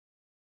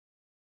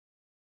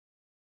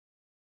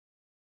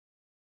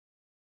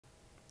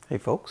Hey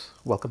folks,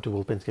 welcome to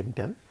Wolfpain's Gaming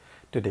 10.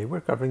 Today we're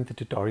covering the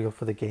tutorial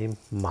for the game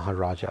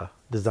Maharaja,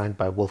 designed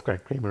by Wolfgang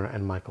Kramer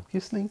and Michael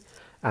Kiesling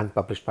and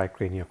published by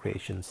Cranial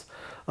Creations.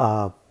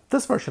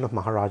 This version of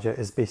Maharaja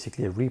is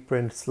basically a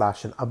reprint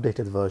slash an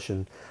updated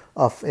version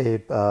of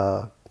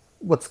a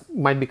what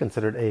might be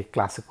considered a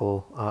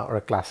classical or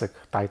a classic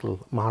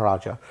title,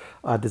 Maharaja,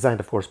 designed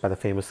of course by the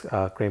famous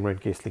Kramer and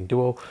Kiesling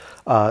duo.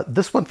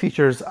 This one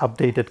features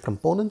updated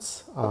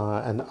components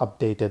and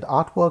updated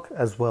artwork,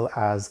 as well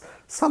as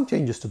some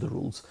changes to the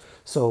rules.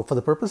 So for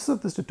the purposes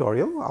of this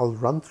tutorial, I'll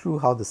run through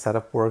how the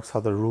setup works, how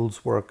the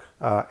rules work,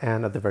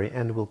 and at the very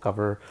end we'll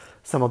cover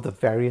some of the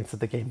variants that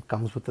the game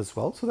comes with as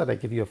well, so that I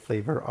give you a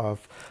flavor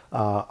of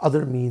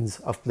other means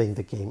of playing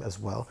the game as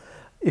well.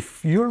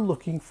 If you're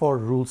looking for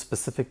rules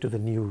specific to the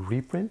new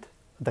reprint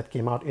that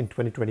came out in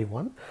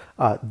 2021,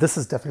 this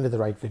is definitely the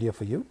right video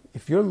for you.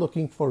 If you're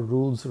looking for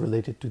rules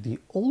related to the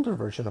older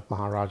version of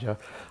Maharaja,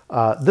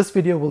 this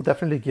video will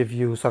definitely give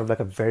you sort of like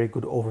a very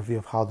good overview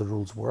of how the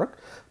rules work.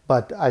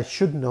 But I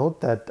should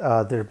note that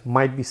there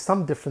might be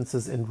some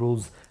differences in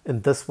rules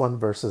in this one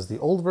versus the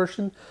old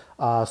version.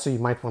 So you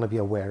might want to be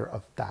aware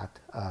of that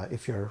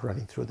if you're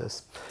running through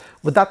this.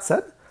 With that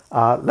said,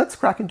 let's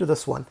crack into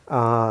this one.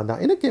 Now,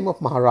 in a game of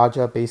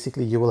Maharaja,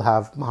 basically you will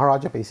have,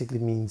 Maharaja basically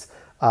means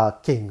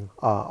king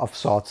of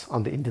sorts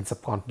on the Indian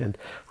subcontinent,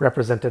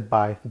 represented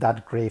by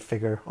that gray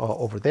figure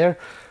over there.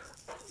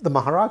 The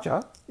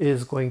Maharaja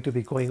is going to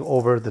be going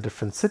over the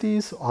different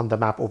cities on the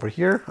map over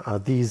here,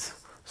 these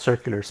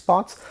circular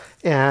spots,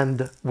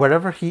 and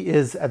wherever he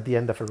is at the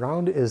end of a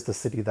round is the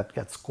city that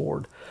gets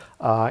scored.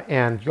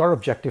 And your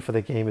objective for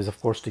the game is, of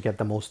course, to get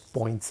the most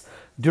points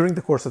during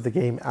the course of the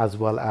game, as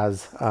well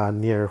as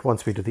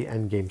once we do the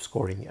end game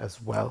scoring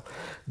as well.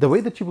 The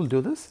way that you will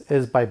do this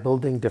is by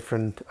building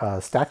different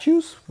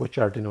statues, which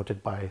are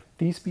denoted by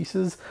these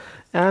pieces,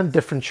 and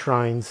different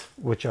shrines,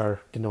 which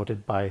are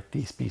denoted by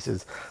these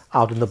pieces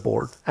out in the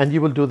board. And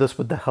you will do this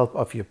with the help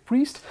of your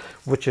priest,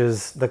 which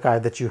is the guy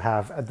that you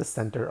have at the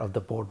center of the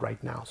board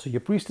right now. So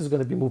your priest is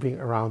going to be moving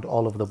around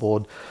all over the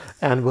board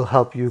and will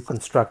help you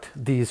construct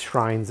these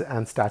shrines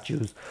and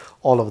statues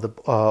all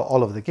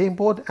over the game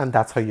board, and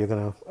that's how you're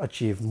going to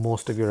achieve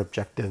most of your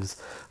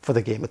objectives for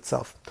the game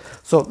itself.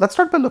 So let's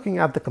start by looking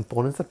at the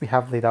components that we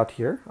have laid out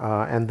here,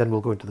 and then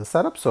we'll go into the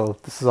setup. So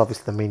this is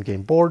obviously the main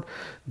game board.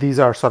 These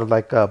are sort of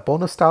like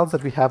bonus tiles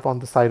that we have on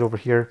the side over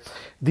here.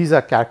 These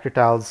are character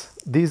tiles.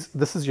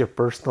 This is your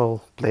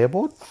personal player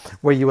board,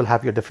 where you will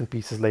have your different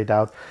pieces laid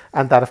out,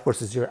 and that of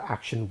course is your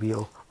action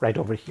wheel right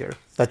over here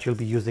that you'll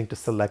be using to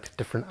select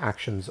different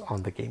actions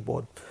on the game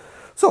board.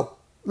 So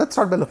let's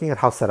start by looking at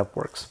how setup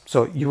works.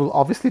 So you will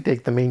obviously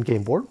take the main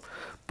game board,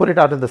 put it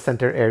out in the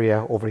center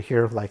area over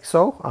here like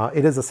so.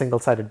 It is a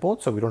single-sided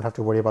board, so we don't have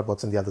to worry about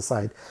what's on the other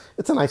side.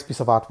 It's a nice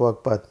piece of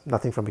artwork, but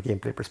nothing from a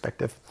gameplay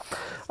perspective.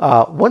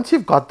 Once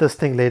you've got this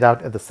thing laid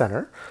out at the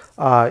center,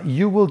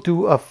 you will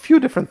do a few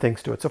different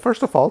things to it. So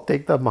first of all,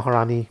 take the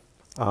Maharani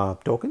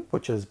token,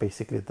 which is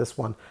basically this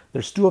one.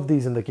 There's two of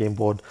these in the game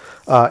board,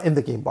 in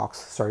the game box,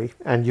 sorry,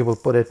 and you will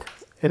put it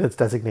in its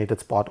designated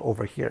spot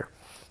over here.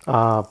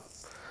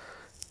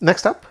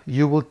 Next up,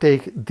 you will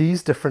take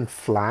these different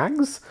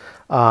flags,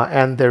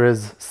 and there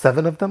is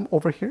 7 of them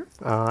over here,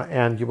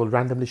 and you will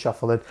randomly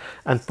shuffle it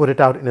and put it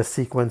out in a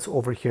sequence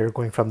over here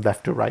going from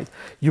left to right.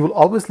 You will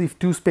always leave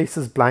 2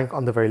 spaces blank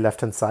on the very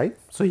left hand side.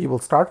 So you will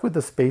start with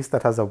the space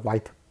that has a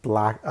white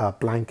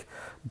blank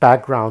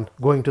background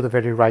going to the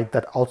very right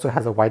that also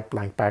has a white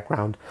blank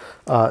background.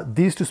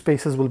 These 2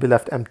 spaces will be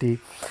left empty.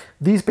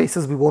 These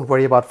spaces we won't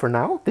worry about for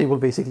now. They will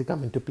basically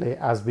come into play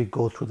as we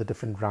go through the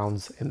different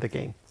rounds in the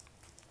game.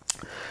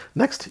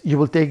 Next, you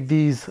will take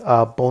these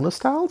bonus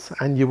tiles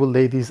and you will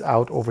lay these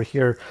out over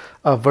here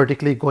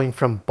vertically, going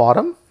from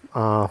bottom,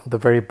 the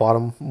very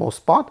bottom-most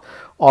spot,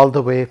 all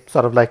the way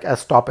sort of like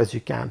as top as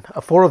you can.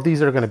 4 of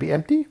these are going to be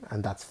empty,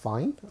 and that's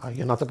fine.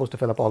 You're not supposed to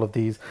fill up all of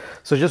these.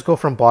 So just go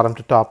from bottom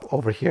to top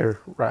over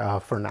here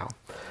for now.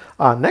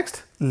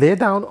 Next, lay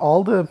down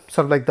all the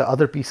sort of like the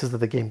other pieces that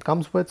the game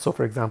comes with. So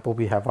for example,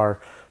 we have our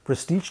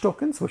prestige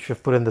tokens, which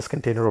we've put in this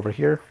container over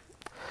here.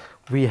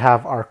 We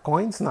have our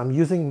coins, and I'm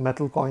using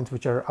metal coins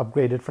which are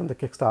upgraded from the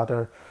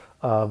Kickstarter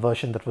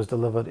version that was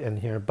delivered in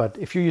here. But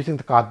if you're using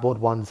the cardboard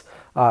ones,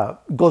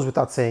 goes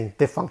without saying,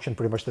 they function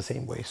pretty much the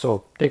same way.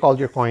 So take all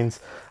your coins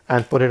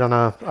and put it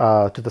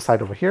on to the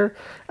side over here.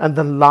 And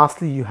then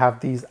lastly, you have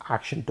these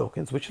action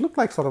tokens, which look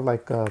like sort of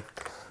like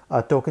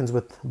tokens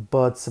with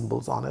bird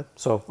symbols on it.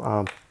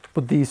 So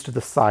put these to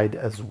the side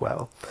as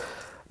well.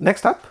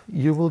 Next up,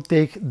 you will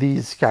take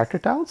these character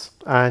tiles,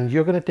 and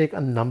you're going to take a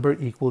number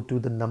equal to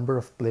the number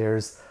of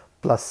players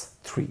plus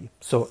 3.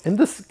 So in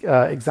this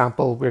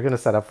example, we're going to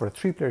set up for a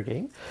 3-player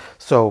game.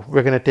 So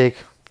we're going to take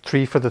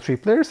 3 for the 3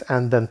 players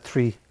and then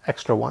 3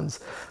 extra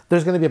ones.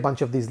 There's going to be a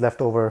bunch of these left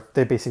over.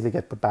 They basically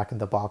get put back in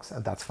the box,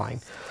 and that's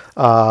fine.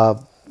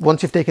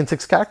 Once you've taken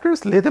 6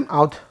 characters, lay them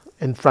out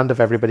in front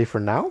of everybody for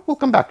now. We'll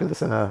come back to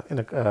this in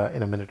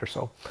a minute or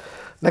so.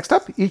 Next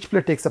up, each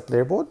player takes a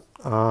player board,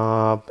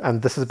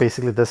 and this is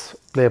basically this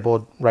player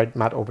board right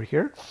mat over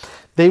here.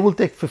 They will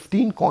take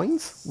 15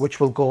 coins, which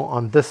will go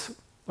on this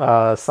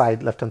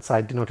side, left-hand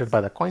side, denoted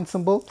by the coin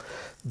symbol.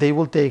 They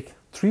will take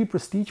 3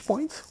 prestige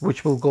points,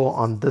 which will go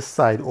on this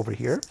side over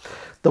here.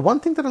 The one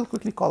thing that I'll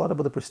quickly call out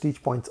about the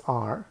prestige points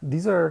are,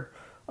 these are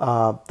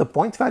the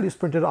points values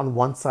printed on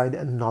one side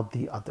and not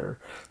the other.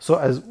 So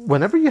as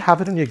whenever you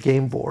have it on your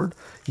game board,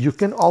 you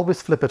can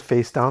always flip it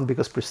face down,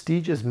 because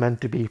prestige is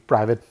meant to be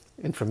private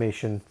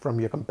information from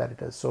your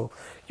competitors. So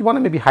you want to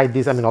maybe hide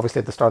these. I mean, obviously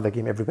at the start of the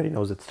game, everybody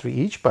knows it's 3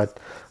 each, but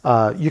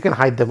you can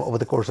hide them over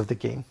the course of the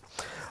game.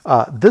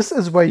 This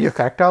is where your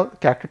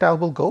character tile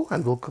will go,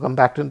 and we'll come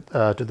back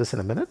to this in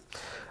a minute.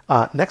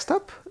 Next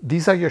up,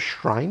 these are your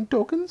shrine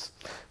tokens.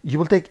 You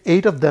will take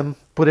 8 of them,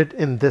 put it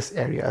in this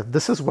area.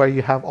 This is where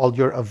you have all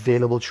your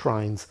available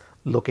shrines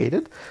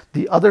located.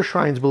 The other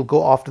shrines will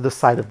go off to the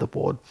side of the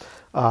board.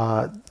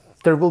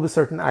 There will be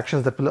certain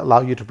actions that will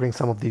allow you to bring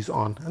some of these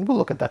on, and we'll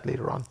look at that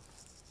later on.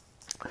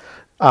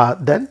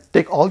 Then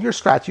take all your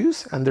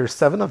statues, and there's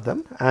 7 of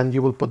them, and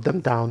you will put them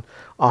down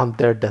on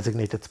their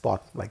designated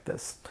spot like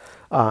this.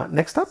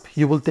 Next up,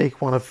 you will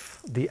take one of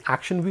the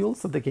action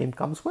wheels that the game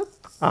comes with,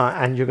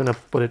 and you're going to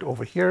put it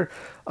over here.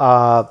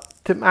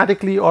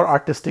 Thematically or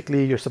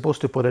artistically, you're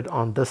supposed to put it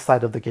on this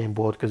side of the game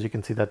board, because you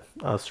can see that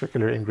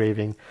circular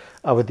engraving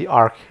with the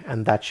arc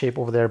and that shape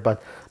over there.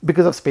 But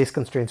because of space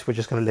constraints, we're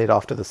just going to lay it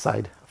off to the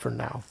side for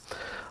now.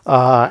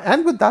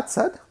 And with that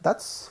said,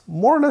 that's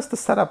more or less the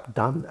setup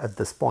done at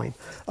this point.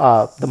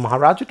 The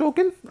Maharaja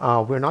token,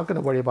 we're not going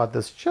to worry about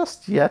this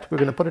just yet. We're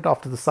going to put it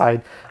off to the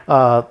side.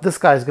 This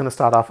guy is going to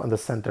start off on the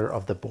center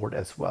of the board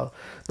as well.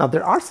 Now,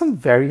 there are some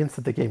variants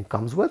that the game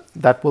comes with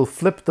that will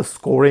flip the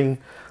scoring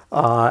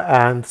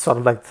and sort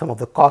of like some of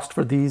the cost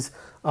for these.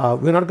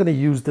 We're not going to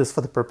use this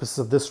for the purposes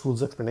of this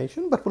rules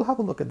explanation, but we'll have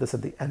a look at this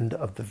at the end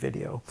of the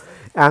video.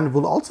 And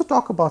we'll also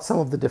talk about some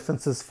of the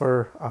differences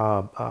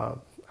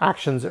for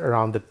actions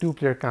around the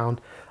 2-player count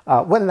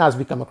when and as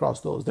we come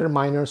across those. They're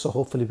minor, so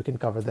hopefully we can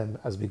cover them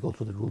as we go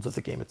through the rules of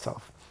the game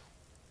itself.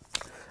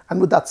 And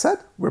with that said,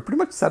 we're pretty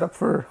much set up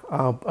for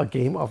a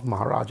game of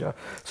Maharaja.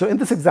 So in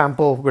this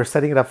example, we're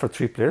setting it up for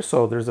 3 players.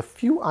 So there's a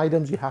few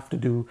items you have to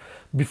do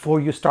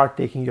before you start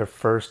taking your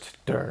first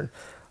turn.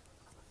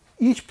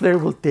 Each player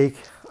will take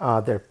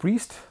their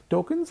priest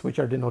tokens, which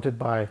are denoted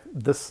by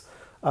this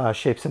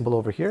shape symbol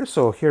over here.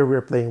 So here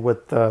we're playing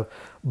with the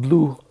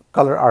blue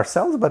color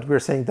ourselves, but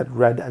we're saying that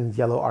red and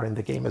yellow are in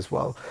the game as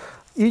well.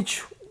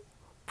 Each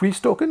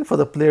priest token for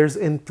the players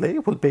in play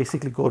will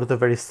basically go to the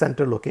very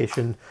center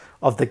location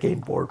of the game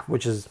board,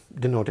 which is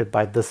denoted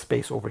by this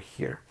space over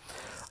here.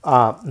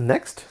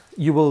 Next,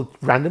 you will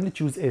randomly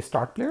choose a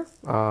start player,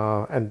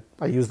 and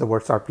I use the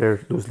word start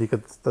player loosely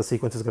because the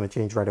sequence is going to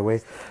change right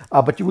away,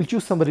 but you will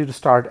choose somebody to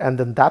start, and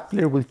then that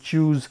player will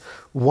choose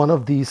one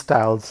of these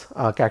tiles,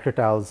 character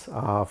tiles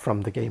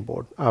from the game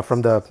board,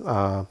 from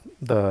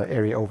the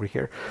area over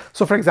here.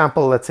 So for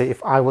example, let's say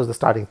if I was the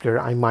starting player,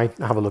 I might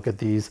have a look at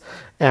these,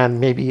 and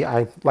maybe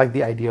I like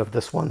the idea of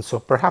this one, so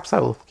perhaps I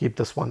will keep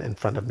this one in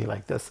front of me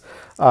like this.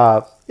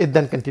 It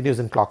then continues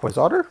in clockwise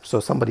order, so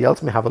somebody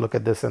else may have a look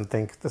at this and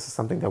think this is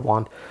something they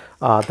want.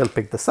 They'll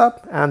pick this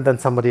up, and then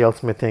somebody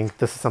else may think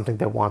this is something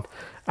they want,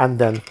 and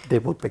then they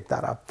will pick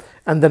that up.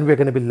 And then we're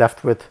going to be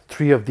left with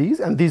 3 of these,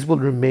 and these will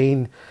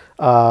remain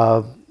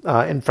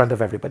in front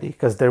of everybody,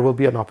 because there will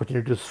be an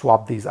opportunity to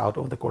swap these out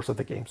over the course of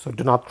the game. So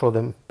do not throw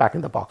them back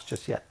in the box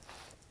just yet.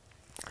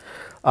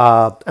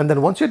 And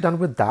then once you're done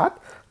with that,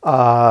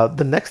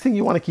 the next thing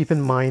you want to keep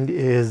in mind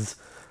is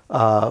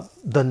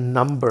the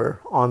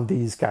number on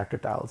these character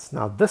tiles.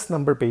 Now, this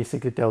number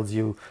basically tells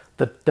you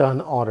the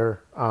turn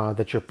order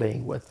that you're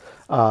playing with.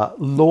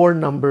 Lower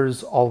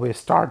numbers always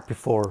start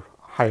before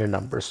higher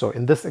numbers. So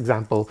in this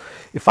example,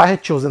 if I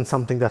had chosen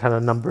something that had a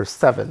number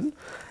 7,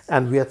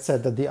 and we had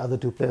said that the other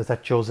 2 players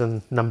had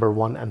chosen number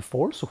 1 and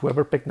 4, so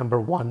whoever picked number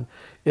 1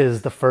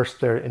 is the first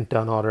player in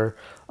turn order,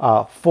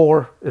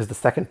 4 is the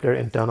second player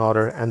in turn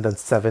order, and then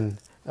 7,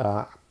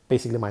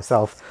 basically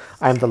myself,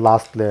 I'm the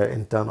last player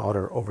in turn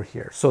order over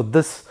here. So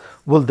this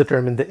will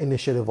determine the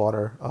initiative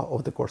order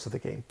over the course of the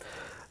game.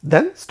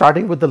 Then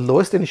starting with the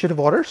lowest initiative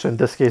order, so in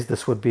this case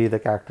this would be the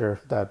character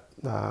that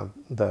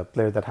the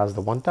player that has the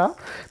 1 tile,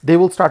 they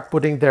will start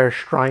putting their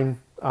shrine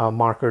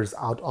markers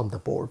out on the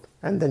board,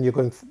 and then you're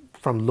going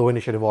from low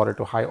initiative order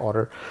to high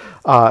order.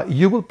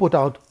 You will put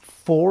out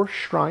 4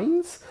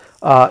 shrines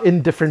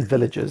in different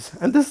villages,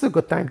 and this is a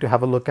good time to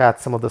have a look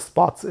at some of the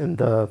spots in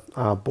the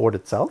board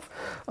itself.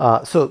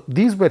 So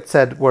these were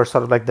said were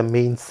sort of like the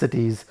main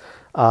cities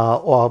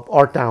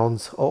or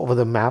towns over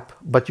the map,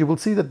 but you will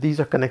see that these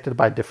are connected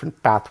by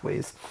different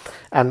pathways,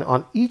 and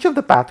on each of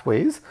the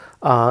pathways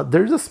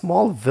there's a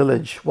small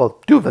village,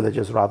 well, 2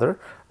 villages rather,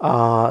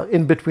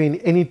 in between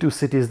any 2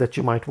 cities that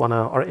you might want to,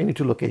 or any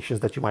 2 locations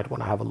that you might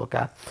want to have a look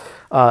at.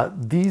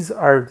 These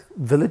are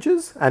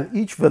villages, and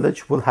each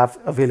village will have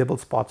available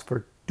spots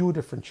for 2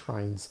 different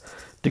shrines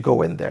to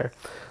go in there.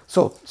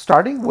 So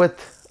starting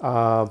with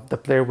the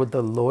player with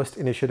the lowest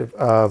initiative,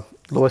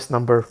 lowest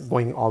number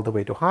going all the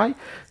way to high,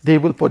 they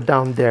will put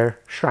down their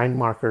shrine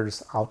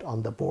markers out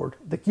on the board.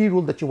 The key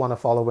rule that you want to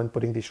follow when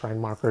putting these shrine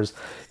markers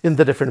in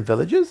the different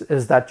villages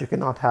is that you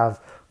cannot have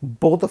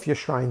both of your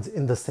shrines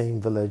in the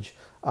same village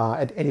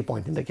at any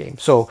point in the game.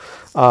 So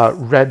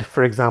red,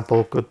 for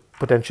example, could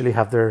potentially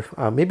have their,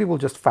 maybe we'll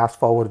just fast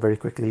forward very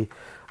quickly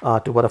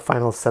to what a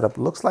final setup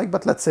looks like.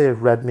 But let's say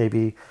red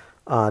maybe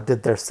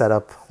did their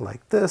setup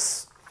like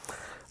this.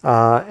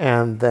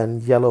 And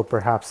then yellow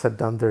perhaps had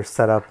done their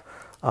setup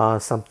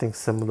something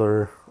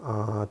similar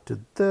to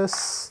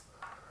this.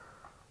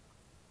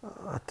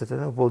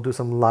 We'll do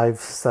some live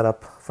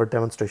setup for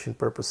demonstration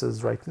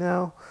purposes right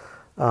now.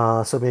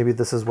 So maybe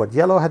this is what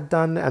yellow had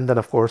done. And then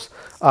of course,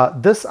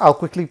 this I'll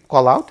quickly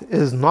call out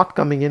is not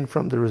coming in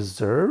from the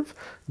reserve.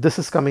 This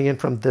is coming in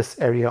from this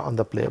area on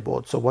the player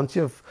board. So once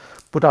you've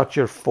put out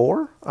your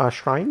 4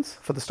 shrines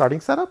for the starting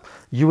setup,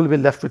 you will be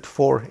left with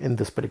 4 in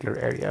this particular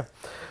area.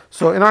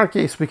 So in our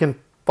case, we can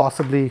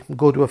possibly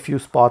go to a few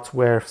spots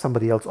where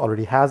somebody else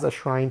already has a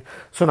shrine.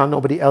 So now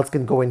nobody else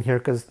can go in here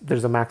because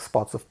there's a max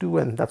spots of 2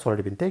 and that's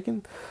already been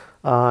taken.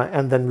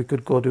 And then we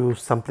could go to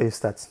someplace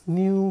that's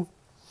new.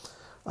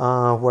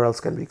 Where else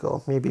can we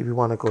go? Maybe we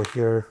want to go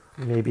here.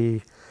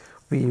 Maybe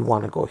we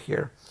want to go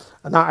here.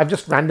 Now I've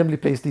just randomly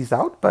placed these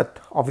out, but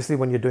obviously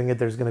when you're doing it,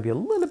 there's going to be a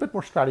little bit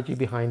more strategy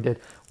behind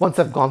it. Once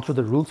I've gone through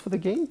the rules for the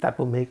game, that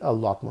will make a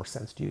lot more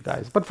sense to you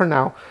guys. But for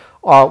now,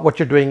 what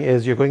you're doing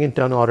is you're going in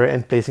turn order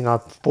and placing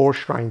out 4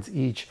 shrines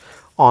each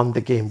on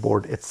the game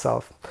board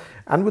itself.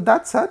 And with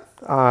that said,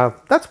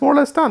 that's more or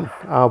less done.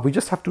 We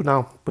just have to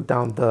now put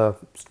down the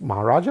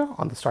Maharaja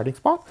on the starting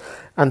spot.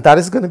 And that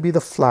is going to be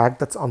the flag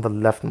that's on the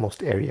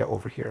leftmost area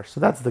over here. So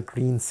that's the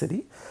green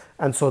city.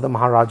 And so the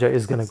Maharaja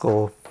is going to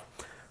go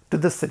to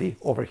this city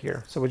over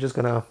here. So we're just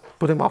going to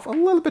put him off a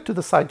little bit to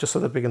the side just so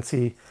that we can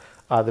see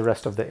the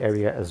rest of the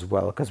area as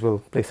well, because we'll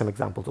play some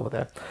examples over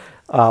there.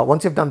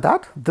 Once you've done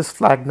that, this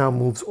flag now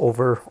moves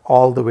over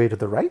all the way to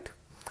the right.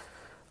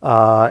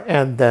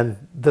 And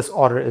then this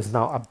order is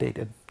now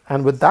updated.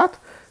 And with that,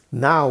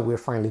 now we're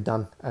finally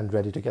done and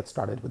ready to get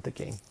started with the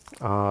game.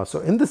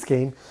 So in this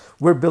game,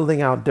 we're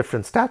building out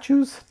different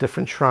statues,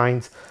 different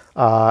shrines,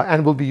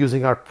 and we'll be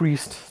using our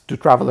priest to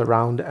travel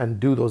around and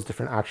do those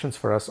different actions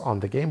for us on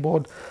the game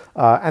board.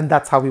 And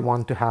that's how we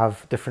want to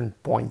have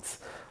different points.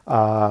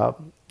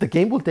 The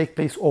game will take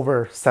place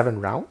over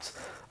 7 rounds.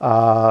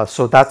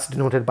 So that's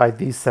denoted by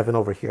these 7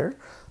 over here.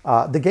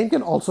 The game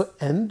can also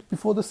end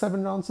before the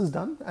 7 rounds is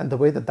done. And the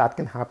way that that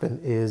can happen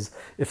is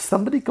if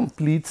somebody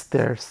completes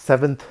their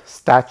 7th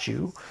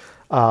statue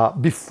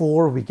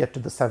before we get to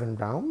the 7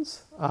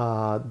 rounds,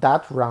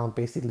 that round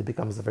basically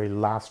becomes the very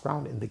last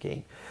round in the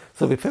game.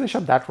 So we finish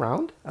up that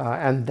round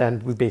and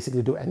then we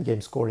basically do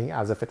endgame scoring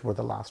as if it were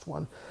the last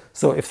one.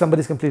 So if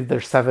somebody's completed their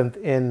 7th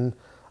in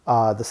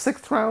the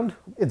 6th round,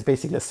 it's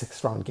basically a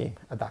 6th round game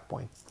at that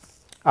point.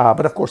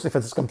 But of course, if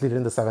it's completed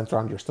in the 7th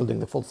round, you're still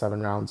doing the full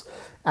 7 rounds.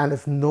 And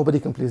if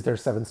nobody completes their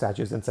 7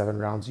 statues in 7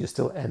 rounds, you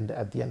still end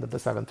at the end of the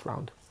 7th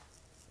round.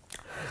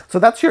 So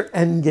that's your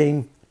end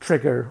game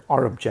trigger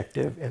or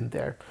objective in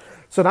there.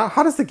 So now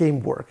how does the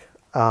game work?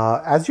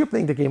 As you're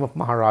playing the game of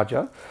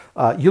Maharaja,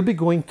 you'll be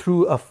going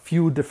through a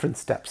few different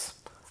steps.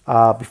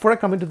 Before I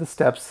come into the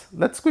steps,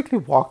 let's quickly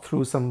walk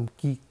through some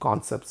key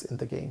concepts in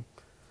the game.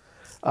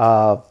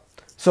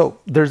 So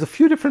there's a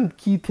few different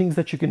key things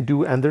that you can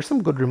do, and there's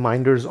some good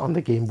reminders on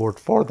the game board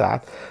for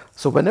that.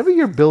 So whenever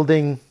you're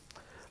building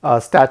a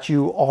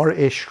statue or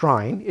a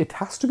shrine, it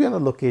has to be on a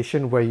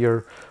location where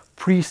your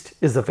priest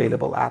is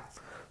available at.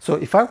 So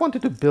if I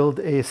wanted to build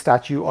a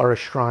statue or a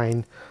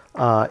shrine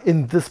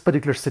in this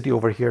particular city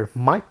over here,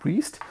 my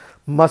priest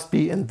must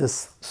be in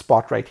this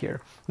spot right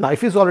here. Now,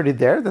 if he's already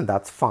there, then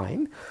that's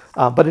fine.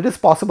 But it is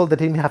possible that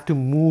he may have to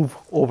move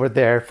over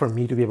there for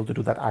me to be able to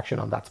do that action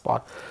on that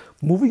spot.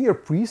 Moving your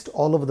priest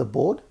all over the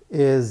board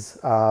is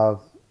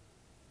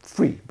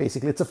free.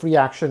 Basically, it's a free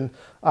action.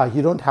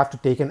 You don't have to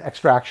take an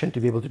extra action to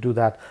be able to do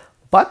that.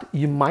 But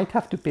you might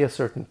have to pay a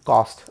certain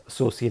cost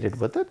associated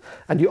with it.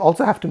 And you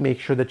also have to make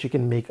sure that you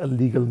can make a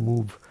legal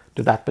move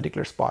to that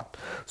particular spot.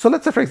 So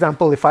let's say, for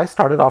example, if I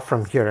started off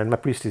from here and my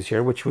priest is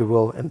here, which we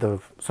will in the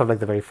sort of like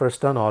the very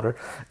first turn order,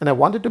 and I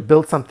wanted to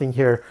build something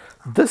here,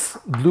 this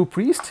blue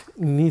priest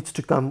needs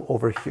to come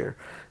over here.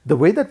 The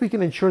way that we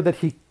can ensure that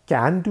he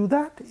can do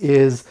that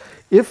is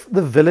if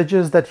the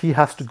villages that he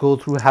has to go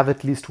through have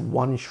at least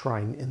 1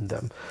 shrine in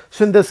them.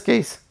 So in this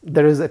case,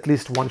 there is at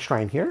least 1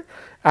 shrine here,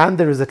 and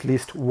there is at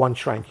least 1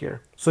 shrine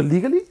here. So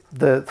legally,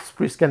 the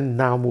priest can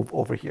now move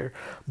over here.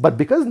 But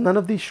because none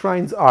of these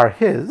shrines are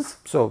his,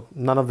 so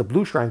none of the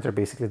blue shrines are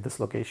basically this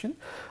location,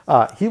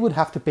 he would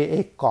have to pay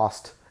a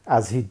cost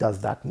as he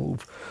does that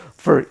move.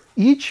 For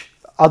each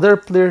other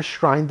player's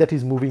shrine that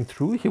he's moving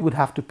through, he would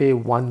have to pay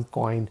 1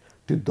 coin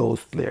to those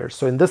players.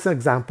 So in this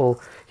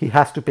example, he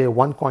has to pay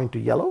 1 coin to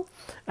yellow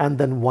and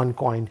then 1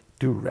 coin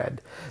to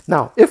red.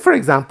 Now, if for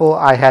example,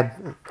 I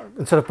had,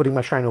 instead of putting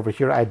my shrine over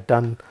here, I'd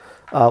done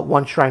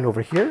one shrine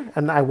over here,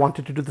 and I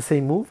wanted to do the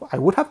same move, I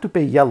would have to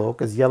pay yellow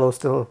because yellow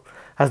still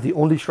has the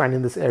only shrine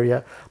in this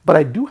area, but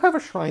I do have a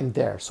shrine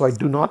there, so I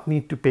do not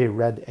need to pay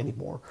red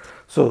anymore.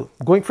 So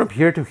going from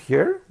here to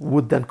here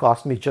would then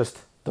cost me just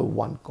the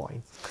 1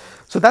 coin.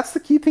 So that's the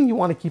key thing you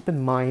want to keep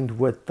in mind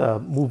with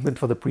movement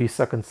for the priests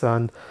are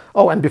concerned.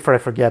 Oh, and before I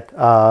forget,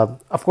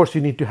 of course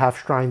you need to have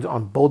shrines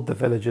on both the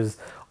villages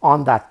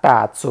on that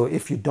path. So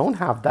if you don't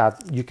have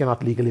that, you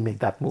cannot legally make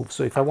that move.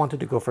 So if I wanted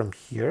to go from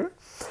here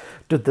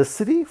to this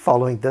city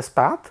following this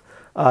path,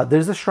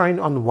 there's a shrine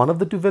on one of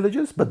the 2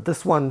 villages, but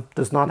this one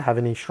does not have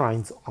any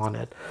shrines on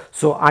it.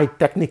 So I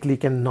technically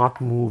cannot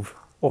move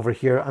over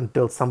here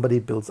until somebody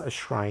builds a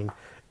shrine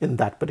in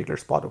that particular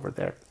spot over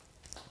there.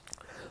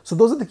 So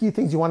those are the key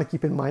things you want to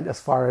keep in mind as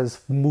far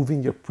as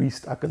moving your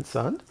priest are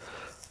concerned.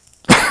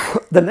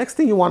 The next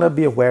thing you want to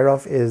be aware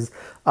of is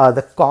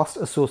the cost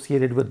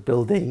associated with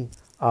building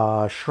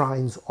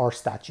shrines or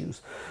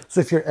statues. So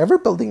if you're ever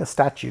building a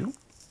statue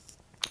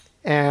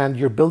and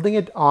you're building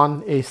it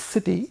on a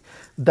city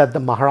that the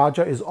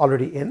Maharaja is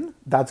already in,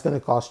 that's going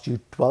to cost you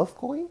 12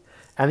 coin.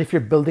 And if you're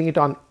building it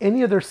on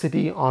any other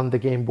city on the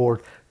game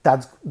board,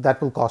 that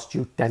will cost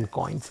you 10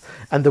 coins.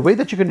 And the way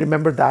that you can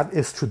remember that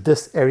is through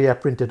this area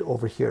printed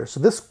over here. So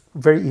this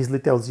very easily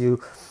tells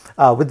you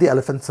with the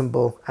elephant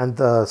symbol and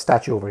the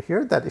statue over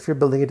here that if you're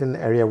building it in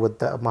an area with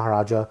the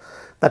Maharaja,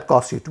 that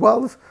costs you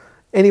 12.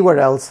 Anywhere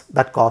else,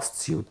 that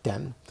costs you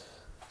 10.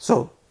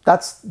 So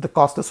that's the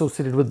cost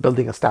associated with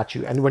building a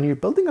statue. And when you're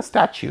building a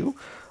statue,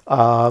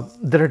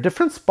 there are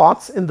different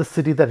spots in the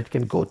city that it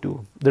can go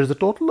to. There's a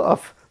total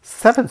of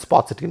 7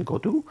 spots it can go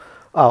to.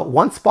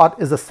 One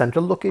spot is a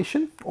central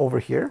location over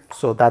here.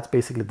 So that's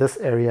basically this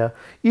area.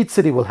 Each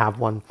city will have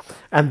one.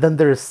 And then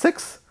there is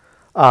 6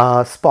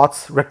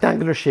 spots,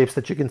 rectangular shapes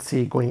that you can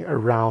see going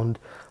around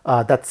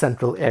that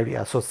central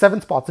area. So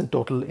 7 spots in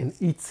total in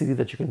each city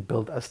that you can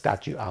build a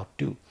statue out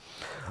to.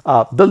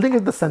 Building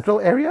in the central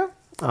area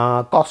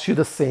costs you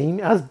the same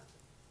as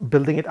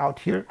building it out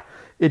here.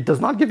 It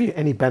does not give you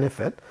any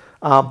benefit,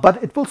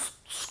 but it will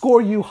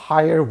score you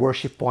higher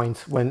worship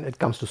points when it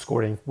comes to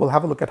scoring. We'll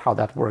have a look at how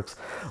that works.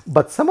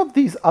 But some of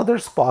these other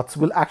spots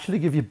will actually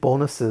give you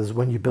bonuses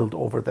when you build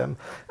over them.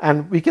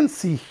 And we can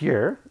see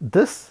here,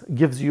 this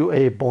gives you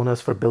a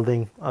bonus for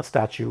building a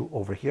statue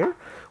over here,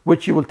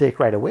 which you will take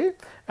right away.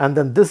 And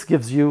then this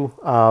gives you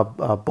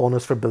a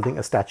bonus for building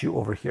a statue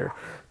over here.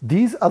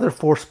 These other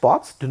 4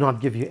 spots do not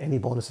give you any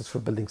bonuses for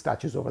building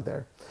statues over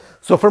there.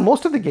 So for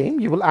most of the game,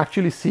 you will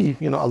actually see,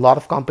 a lot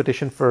of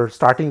competition for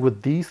starting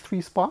with these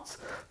 3 spots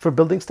for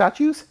building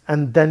statues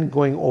and then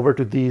going over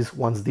to these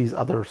once these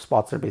other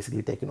spots are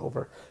basically taken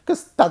over.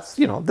 Because that's,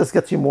 this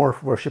gets you more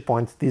worship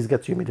points. These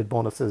gets you immediate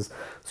bonuses.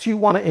 So you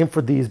want to aim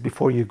for these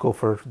before you go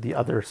for the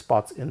other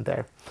spots in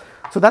there.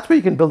 So that's where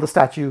you can build a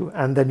statue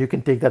and then you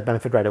can take that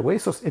benefit right away.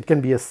 So it can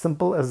be as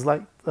simple as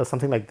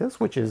something like this,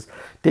 which is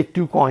take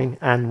 2 coin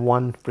and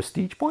 1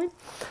 prestige point.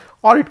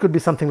 Or it could be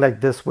something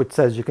like this, which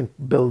says you can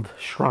build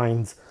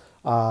shrines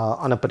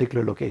on a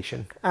particular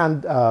location.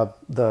 And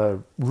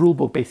the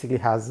rulebook basically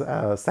has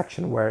a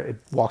section where it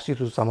walks you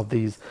through some of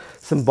these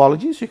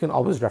symbologies. You can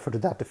always refer to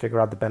that to figure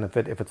out the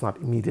benefit if it's not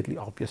immediately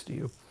obvious to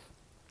you.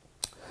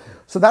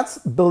 So that's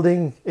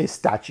building a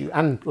statue.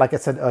 And like I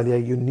said earlier,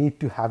 you need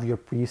to have your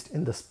priest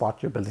in the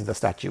spot you're building the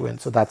statue in.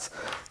 So that's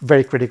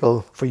very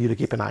critical for you to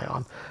keep an eye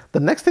on. The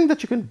next thing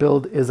that you can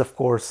build is, of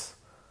course,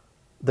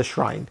 the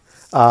shrine.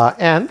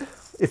 And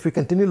if we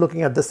continue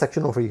looking at this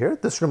section over here,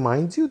 this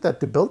reminds you that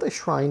to build a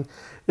shrine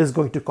is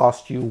going to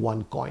cost you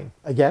 1 coin.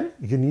 Again,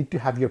 you need to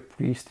have your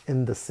priest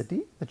in the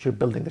city that you're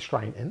building the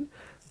shrine in.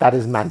 That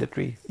is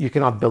mandatory. You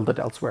cannot build it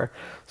elsewhere.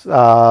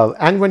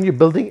 And when you're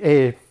building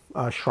a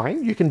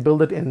shrine, you can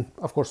build it in,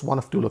 of course, one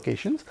of 2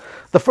 locations.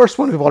 The first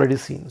one we've already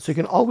seen. So you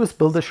can always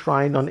build a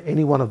shrine on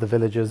any one of the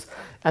villages.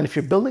 And if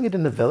you're building it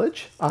in a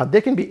village,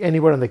 they can be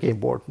anywhere on the game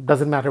board.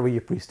 Doesn't matter where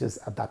your priest is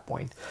at that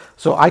point.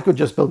 So I could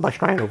just build my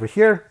shrine over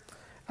here,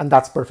 and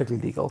that's perfectly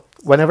legal.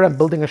 Whenever I'm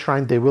building a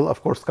shrine, they will,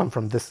 of course, come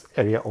from this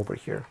area over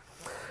here.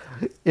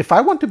 If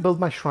I want to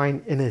build my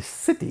shrine in a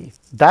city,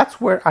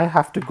 that's where I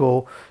have to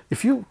go.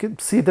 If you can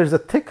see, there's a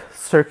thick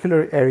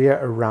circular area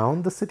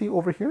around the city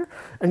over here,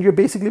 and you're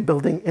basically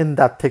building in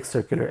that thick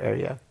circular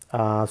area.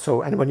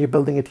 And when you're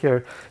building it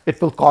here,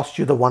 it will cost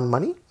you the 1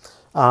 money.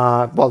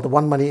 Well, the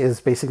 1 money is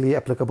basically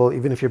applicable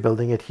even if you're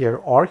building it here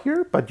or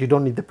here, but you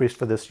don't need the priest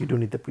for this. You do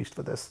need the priest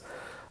for this.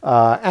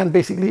 And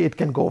basically it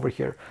can go over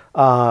here.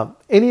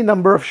 Any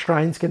number of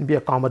shrines can be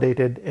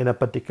accommodated in a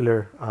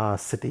particular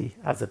city,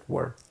 as it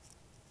were.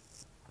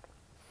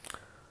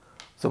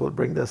 So we'll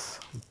bring this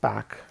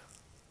back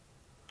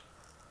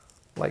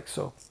like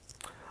so.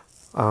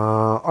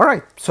 All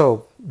right,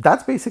 so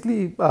that's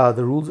basically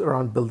the rules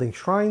around building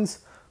shrines,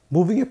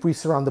 moving your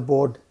priests around the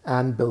board,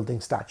 and building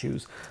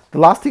statues. The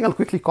last thing I'll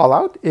quickly call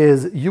out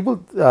is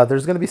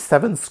there's going to be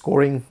 7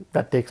 scoring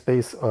that takes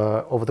place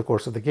over the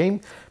course of the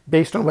game,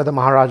 based on where the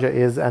Maharaja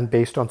is and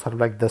based on sort of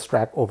like this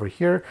strat over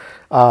here.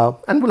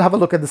 And we'll have a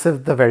look at this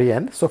at the very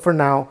end. So for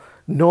now,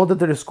 know that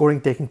there is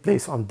scoring taking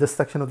place on this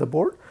section of the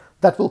board.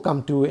 that will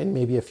come to in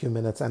maybe a few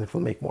minutes, and it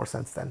will make more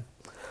sense then.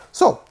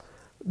 So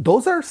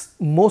those are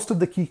most of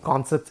the key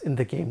concepts in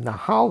the game.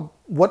 Now,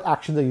 what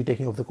actions are you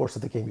taking over the course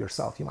of the game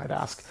yourself, you might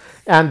ask?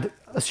 And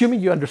assuming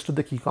you understood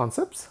the key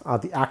concepts,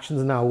 the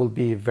actions now will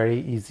be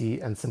very easy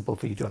and simple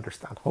for you to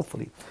understand,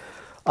 hopefully.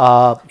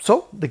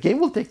 So the game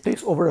will take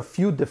place over a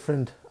few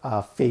different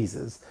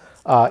phases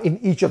in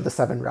each of the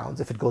 7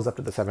 rounds, if it goes up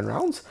to the 7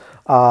 rounds.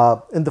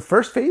 In the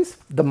first phase,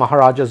 the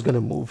Maharaja is going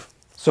to move.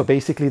 So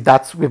basically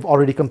we've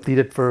already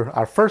completed for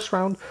our first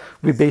round.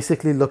 We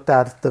basically looked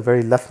at the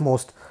very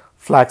leftmost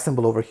flag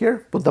symbol over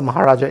here, put the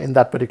Maharaja in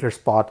that particular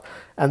spot,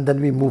 and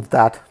then we move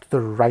that to the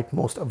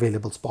rightmost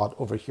available spot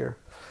over here.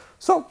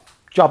 So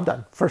job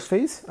done. First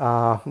phase,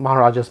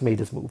 Maharaja's made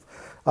his move.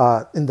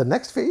 In the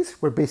next phase,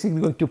 we're basically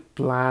going to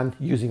plan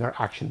using our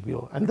action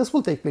wheel, and this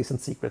will take place in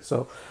secret.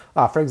 So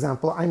for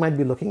example, I might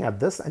be looking at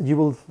this, and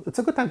it's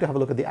a good time to have a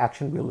look at the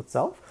action wheel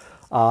itself.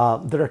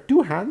 There are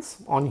 2 hands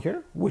on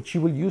here, which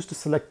you will use to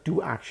select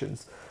 2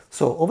 actions.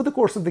 So over the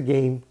course of the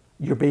game,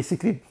 you're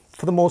basically,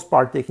 for the most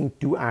part, taking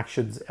 2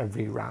 actions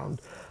every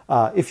round.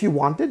 If you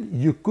wanted,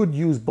 you could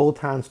use both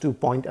hands to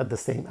point at the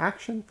same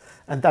action,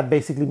 and that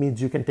basically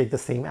means you can take the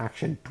same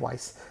action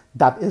twice.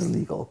 That is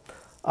legal.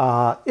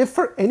 If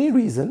for any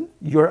reason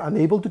you're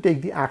unable to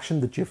take the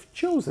action that you've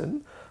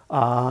chosen,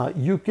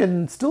 you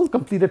can still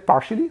complete it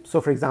partially.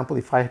 So for example,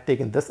 if I had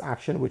taken this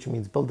action, which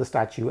means build a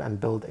statue and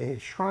build a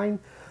shrine,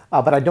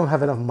 but I don't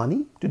have enough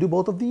money to do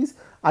both of these,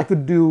 I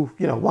could do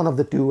one of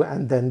the 2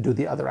 and then do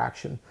the other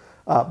action.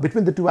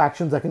 Between the 2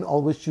 actions, I can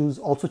always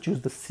also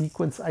choose the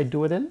sequence I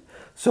do it in.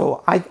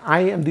 So I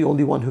am the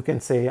only one who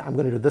can say I'm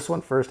going to do this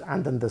one first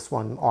and then this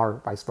one,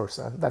 or vice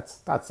versa.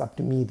 That's up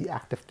to me, the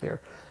active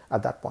player,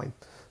 at that point.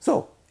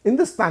 So in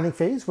this planning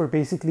phase, we're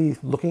basically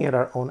looking at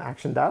our own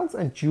action dials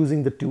and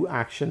choosing the 2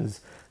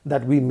 actions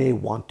that we may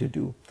want to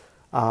do.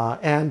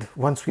 And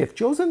once we have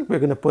chosen, we're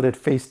going to put it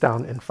face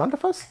down in front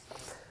of us.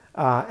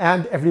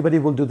 And everybody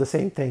will do the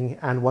same thing.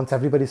 And once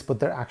everybody's put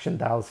their action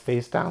dials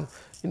face down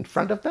in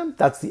front of them,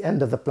 that's the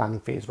end of the planning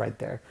phase right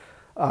there.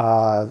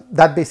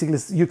 That basically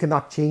is, you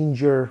cannot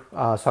change your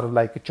sort of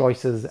like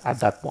choices at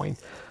that point.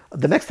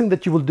 The next thing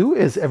that you will do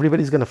is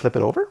everybody's going to flip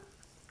it over.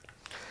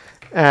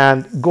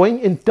 And going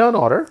in turn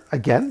order,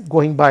 again,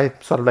 going by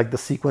sort of like the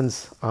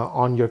sequence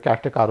on your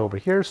character card over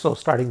here. So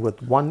starting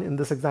with 1 in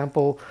this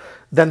example,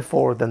 then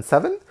 4, then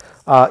 7.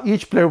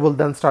 Each player will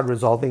then start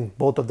resolving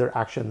both of their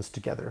actions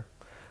together.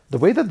 The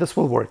way that this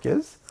will work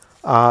is,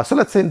 so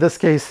let's say in this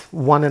case,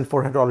 1 and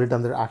 4 had already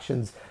done their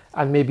actions,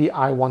 and maybe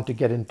I want to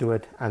get into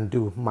it and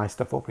do my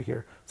stuff over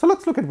here. So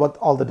let's look at what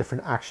all the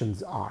different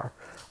actions are.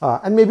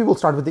 And maybe we'll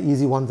start with the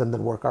easy ones and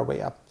then work our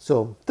way up.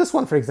 So this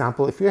one, for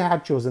example, if you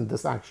had chosen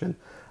this action,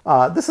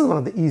 this is one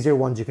of the easier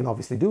ones you can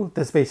obviously do.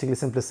 This basically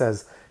simply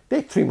says,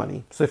 take 3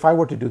 money. So if I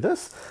were to do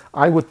this,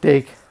 I would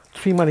take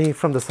 3 money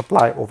from the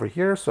supply over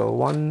here. So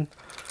 1,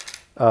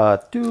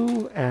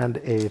 2, and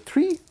a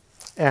 3.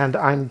 And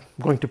I'm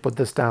going to put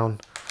this down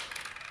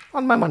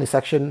on my money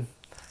section,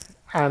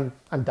 and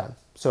I'm done.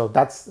 So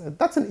that's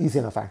an easy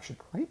enough action,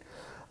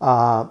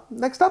 right?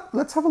 Next up,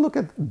 let's have a look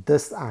at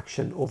this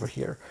action over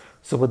here.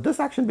 So what this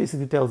action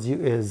basically tells you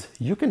is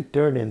you can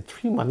turn in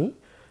 3 money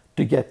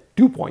to get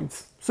 2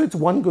 points. So it's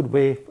one good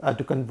way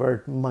to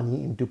convert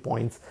money into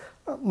points.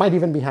 Might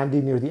even be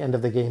handy near the end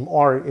of the game,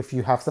 or if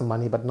you have some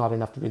money but not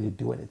enough to really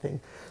do anything.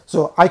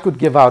 So I could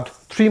give out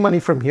 3 money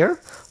from here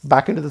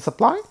back into the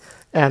supply,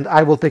 and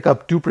I will pick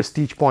up 2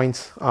 prestige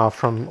points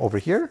from over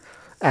here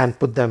and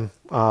put them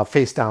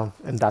face down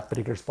in that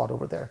particular spot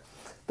over there.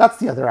 That's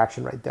the other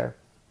action right there.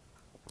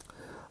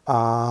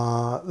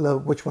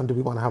 Which one do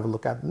we want to have a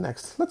look at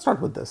next? Let's start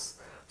with this.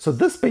 So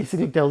this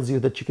basically tells you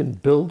that you can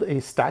build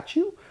a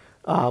statue,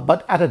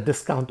 but at a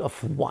discount of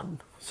 1.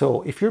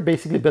 So if you're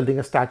basically building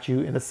a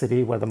statue in a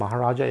city where the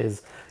Maharaja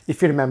is,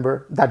 if you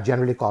remember, that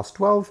generally costs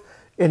 12.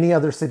 Any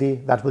other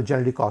city, that will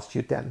generally cost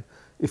you 10.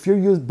 If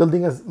you're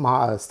building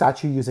a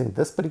statue using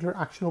this particular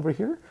action over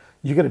here,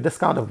 you get a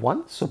discount of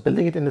 1. So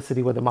building it in a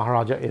city where the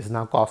Maharaja is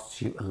now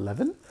costs you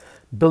 11.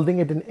 Building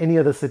it in any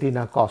other city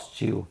now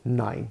costs you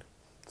 9.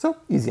 So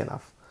easy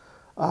enough.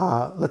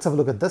 Let's have a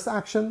look at this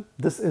action.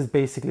 This is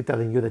basically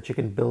telling you that you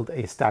can build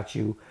a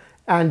statue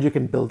and you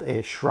can build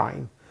a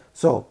shrine.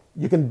 So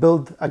you can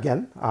build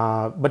again,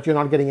 but you're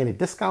not getting any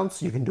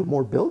discounts. You can do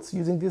more builds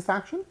using this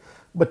action,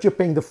 but you're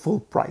paying the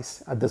full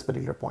price at this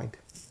particular point.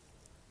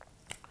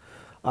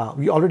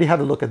 We already had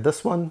a look at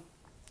this one.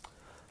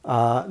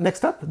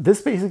 Next up,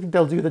 this basically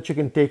tells you that you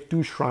can take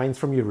 2 shrines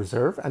from your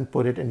reserve and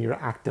put it in your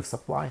active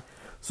supply.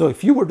 So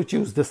if you were to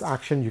choose this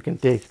action, you can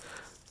take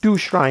 2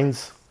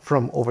 shrines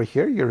from over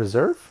here, your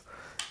reserve,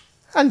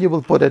 and you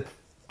will put it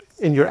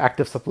in your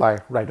active supply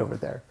right over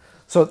there.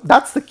 So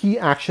that's the key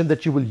action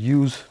that you will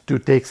use to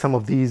take some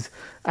of these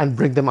and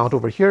bring them out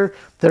over here.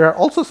 There are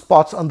also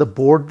spots on the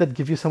board that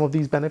give you some of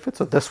these benefits.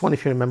 So this one,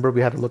 if you remember, we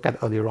had a look at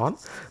earlier on.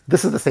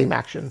 This is the same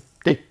action.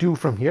 Take 2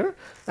 from here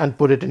and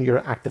put it in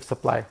your active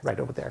supply right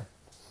over there.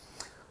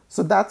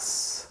 So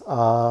that's,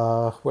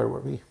 where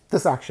were we?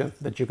 This action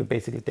that you could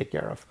basically take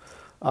care of.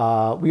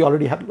 We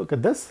already had a look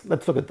at this.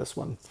 Let's look at this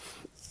one.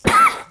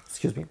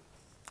 Excuse me.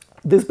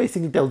 This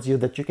basically tells you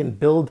that you can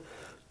build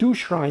 2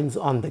 shrines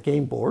on the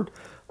game board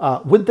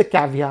with the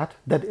caveat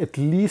that at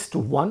least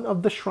one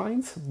of the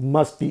shrines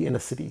must be in a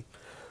city.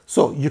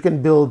 So you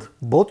can build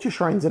both your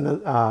shrines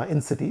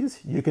in cities.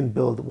 You can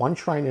build 1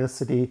 shrine in a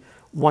city,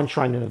 1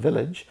 shrine in a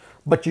village,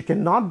 but you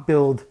cannot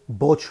build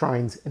both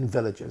shrines in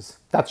villages.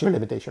 That's your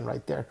limitation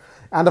right there.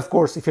 And of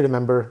course, if you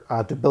remember,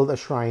 to build a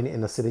shrine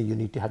in a city, you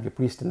need to have your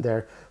priest in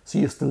there. So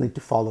you still need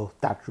to follow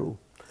that rule.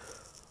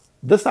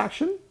 This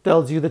action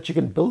tells you that you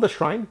can build a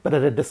shrine, but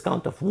at a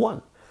discount of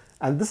 1.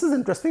 And this is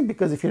interesting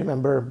because if you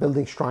remember,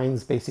 building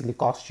shrines basically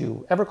cost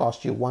you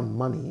 1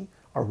 money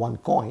or 1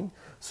 coin.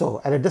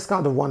 So at a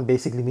discount of 1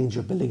 basically means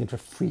you're building it for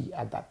free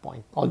at that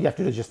point. All you have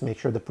to do is just make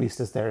sure the priest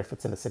is there if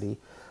it's in a city,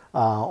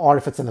 or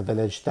if it's in a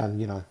village, then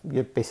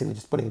you're basically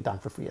just putting it down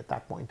for free at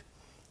that point.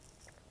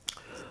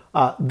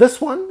 This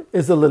one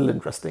is a little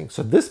interesting.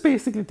 So this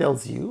basically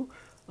tells you,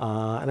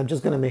 and I'm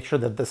just going to make sure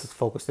that this is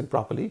focused in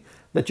properly,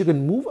 that you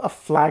can move a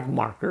flag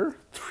marker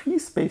 3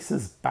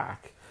 spaces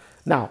back.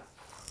 Now,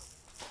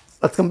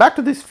 let's come back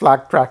to this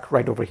flag track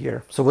right over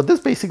here. So what this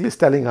basically is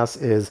telling us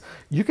is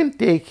you can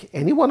take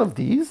any one of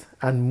these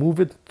and move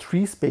it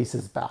 3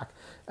 spaces back.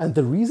 And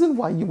the reason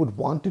why you would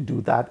want to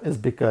do that is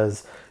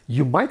because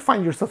you might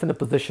find yourself in a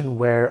position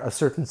where a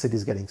certain city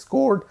is getting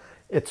scored.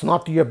 It's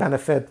not to your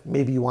benefit.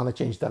 Maybe you want to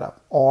change that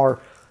up. Or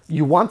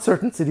you want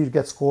certain city to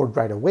get scored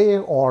right away,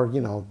 or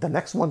the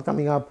next one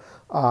coming up.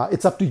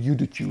 It's up to you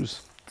to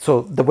choose.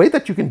 So the way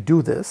that you can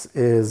do this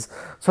is,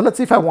 so let's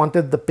say if I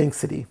wanted the pink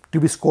city to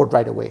be scored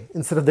right away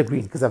instead of the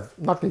green, because I've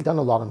not really done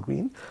a lot on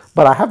green,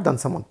 but I have done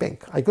some on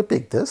pink. I could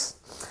take this,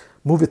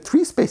 move it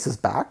 3 spaces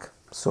back.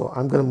 So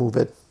I'm going to move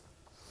it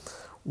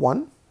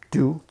 1,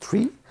 2,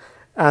 3,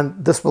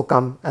 and this will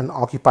come and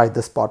occupy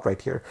this spot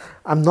right here.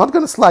 I'm not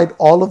going to slide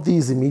all of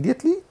these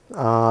immediately.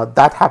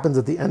 That happens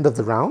at the end of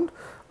the round,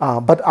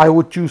 but I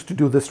would choose to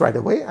do this right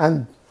away.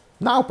 And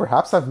now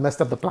perhaps I've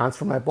messed up the plans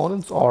for my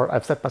opponents, or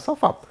I've set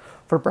myself up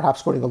for perhaps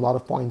scoring a lot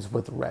of points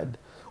with red,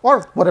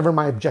 or whatever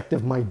my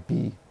objective might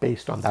be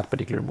based on that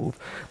particular move.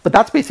 But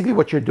that's basically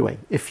what you're doing.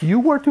 If you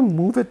were to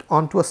move it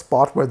onto a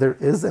spot where there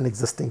is an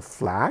existing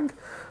flag,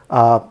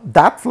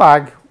 that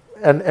flag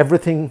and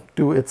everything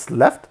to its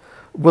left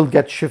will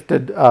get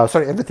shifted,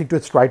 everything to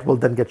its right will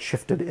then get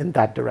shifted in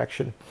that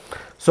direction.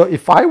 So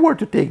if I were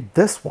to take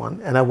this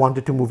one and I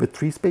wanted to move it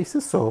 3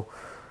 spaces, so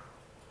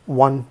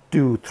 1,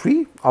 2,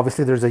 3,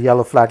 obviously there's a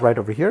yellow flag right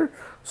over here.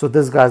 So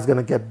this guy's going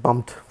to get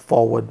bumped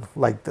forward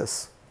like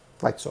this,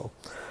 like so.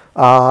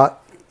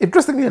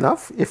 Interestingly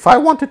enough, if I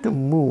wanted to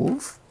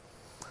move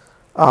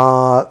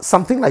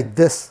something like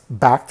this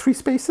back 3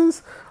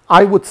 spaces,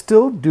 I would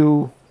still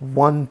do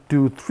 1,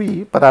 2,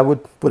 3, but I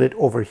would put it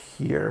over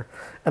here.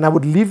 And I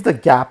would leave the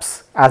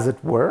gaps as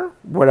it were,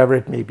 wherever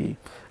it may be.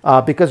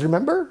 Because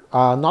remember,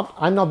 I'm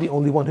not the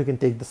only one who can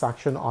take this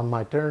action on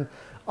my turn.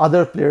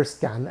 Other players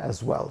can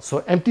as well.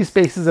 So empty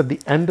spaces at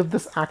the end of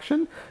this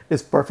action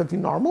is perfectly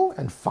normal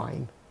and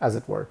fine, as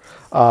it were.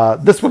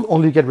 This will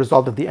only get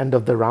resolved at the end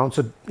of the round.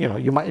 So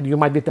you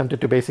might be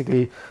tempted to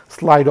basically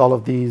slide all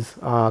of these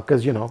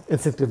because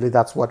instinctively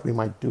that's what we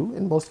might do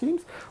in most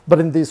games. But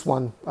in this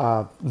one,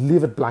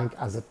 leave it blank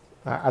as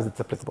it's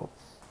applicable.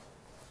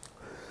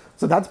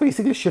 So that's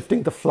basically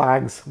shifting the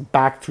flags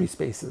back 3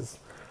 spaces.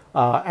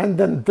 And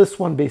then this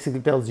one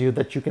basically tells you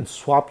that you can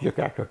swap your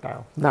character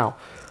tile. Now,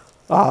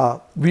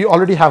 we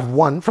already have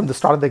 1 from the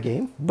start of the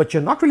game, but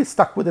you're not really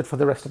stuck with it for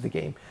the rest of the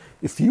game.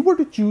 If you were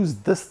to choose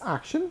this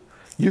action,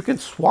 you can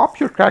swap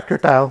your character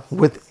tile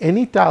with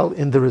any tile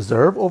in the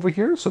reserve over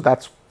here. So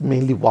that's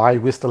mainly why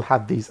we still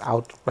have these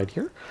out right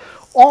here.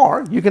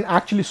 Or you can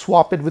actually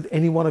swap it with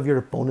any one of your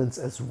opponents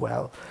as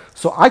well.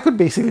 So I could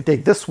basically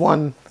take this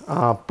one,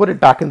 put it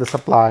back in the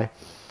supply,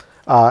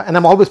 and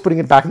I'm always putting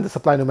it back in the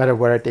supply no matter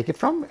where I take it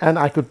from. And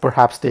I could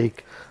perhaps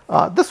take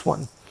this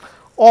one.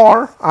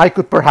 Or I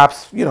could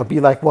perhaps, be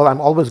like, well,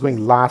 I'm always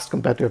going last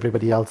compared to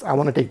everybody else. I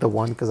want to take the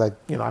 1 because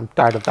I'm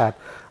tired of that.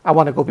 I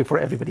want to go before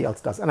everybody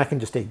else does, and I can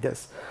just take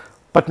this.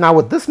 But now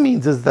what this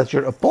means is that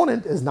your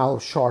opponent is now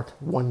short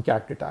 1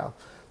 character tile.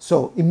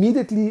 So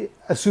immediately,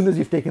 as soon as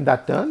you've taken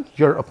that turn,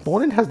 your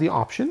opponent has the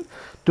option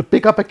to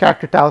pick up a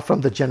character tile from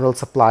the general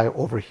supply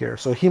over here.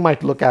 So he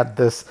might look at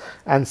this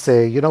and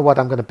say, you know what,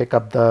 I'm going to pick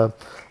up the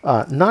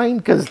 9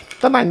 because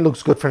the 9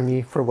 looks good for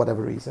me for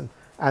whatever reason.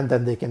 And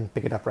then they can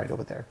pick it up right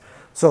over there.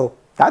 So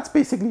that's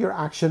basically your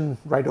action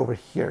right over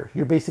here.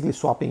 You're basically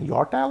swapping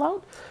your tile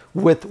out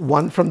with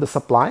 1 from the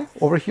supply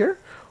over here,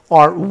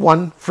 or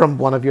 1 from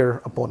one of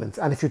your opponents.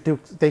 And if you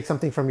take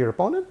something from your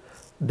opponent,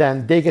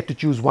 then they get to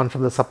choose 1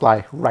 from the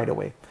supply right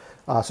away.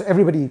 So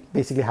everybody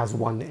basically has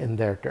 1 in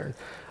their turn.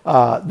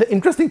 The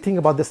interesting thing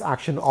about this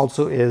action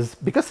also is,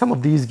 because some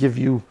of these give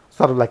you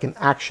sort of like an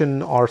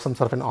action or some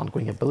sort of an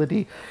ongoing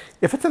ability,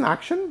 if it's an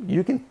action,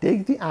 you can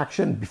take the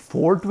action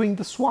before doing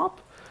the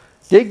swap.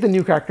 take the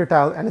new character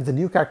tile, and if the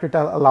new character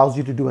tile allows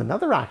you to do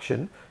another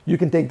action, you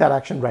can take that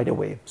action right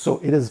away. So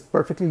it is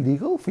perfectly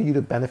legal for you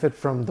to benefit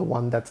from the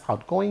one that's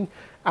outgoing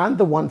and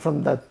the one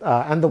from that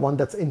and the one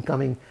that's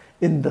incoming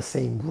in the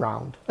same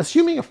round,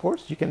 assuming, of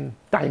course, you can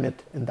time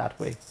it in that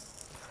way.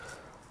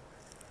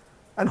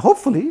 And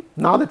hopefully,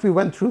 now that we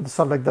went through the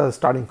sort of like the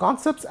starting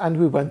concepts and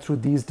we went through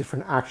these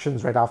different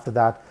actions right after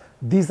that,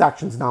 these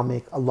actions now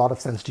make a lot of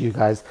sense to you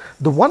guys.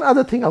 The one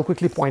other thing I'll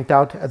quickly point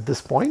out at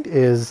this point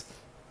is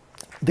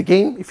the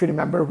game, if you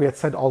remember, we had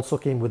said also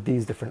came with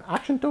these different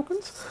action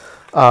tokens.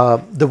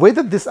 The way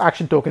that this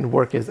action token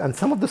work is, and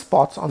some of the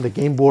spots on the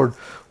game board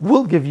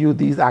will give you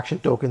these action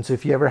tokens. So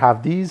if you ever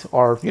have these,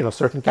 or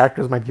certain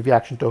characters might give you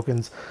action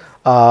tokens,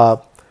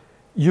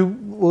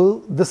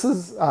 this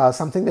is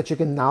something that you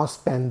can now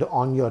spend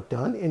on your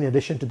turn in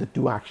addition to the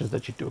 2 actions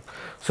that you took.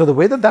 So the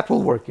way that that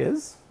will work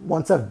is,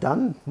 once I've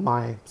done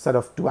my set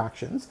of 2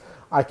 actions,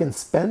 I can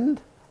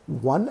spend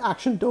 1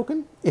 action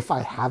token if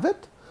I have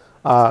it,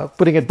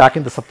 putting it back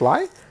in the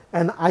supply,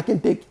 and I can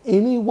take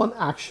any 1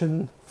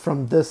 action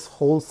from this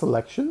whole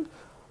selection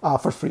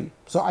for free.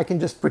 So I can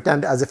just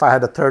pretend as if I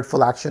had a 3rd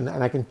full action,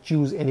 and I can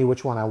choose any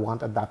which one I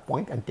want at that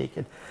point and take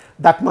it.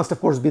 That must,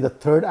 of course, be the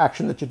 3rd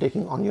action that you're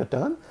taking on your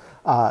turn.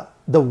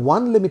 The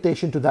one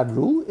limitation to that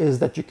rule is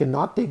that you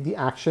cannot take the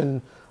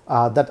action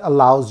that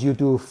allows you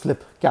to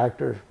flip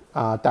character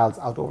tiles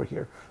out over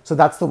here. So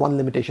that's the one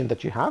limitation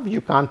that you have.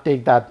 You can't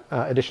take that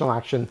additional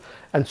action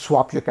and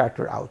swap your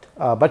character out,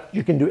 but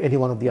you can do any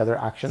one of the other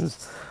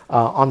actions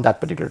on that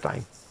particular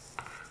time.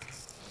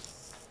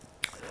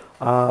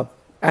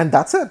 And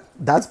that's it.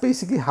 That's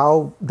basically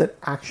how the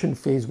action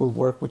phase will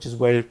work, which is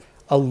where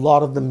a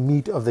lot of the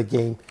meat of the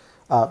game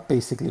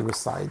basically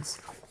resides.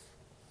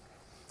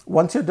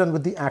 Once you're done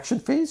with the action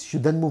phase, you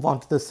then move on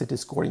to the city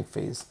scoring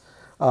phase.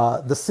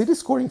 The city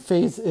scoring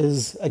phase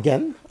is,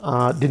 again,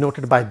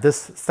 denoted by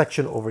this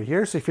section over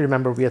here. So if you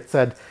remember, we had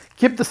said,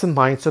 keep this in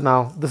mind. So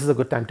now this is a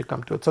good time to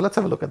come to it. So let's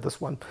have a look at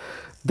this one.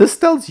 This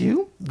tells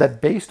you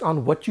that based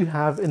on what you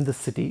have in the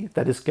city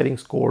that is getting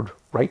scored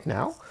right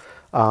now,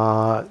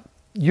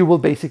 you will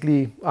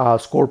basically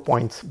score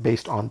points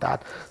based on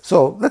that.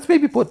 So let's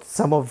maybe put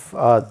some of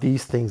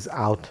these things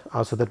out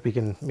so that we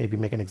can maybe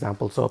make an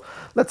example. So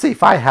let's say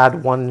if I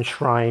had 1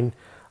 shrine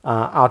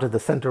out at the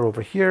center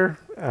over here,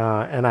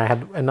 and I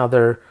had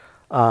another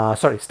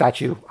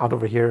statue out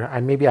over here,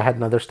 and maybe I had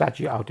another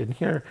statue out in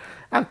here,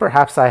 and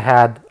perhaps I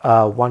had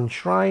 1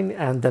 shrine,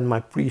 and then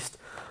my priest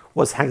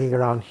was hanging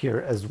around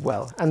here as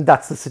well. And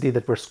that's the city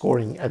that we're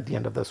scoring at the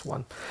end of this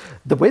one.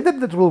 The way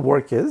that that will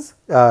work is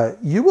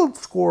you will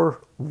score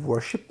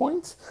worship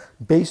points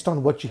based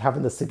on what you have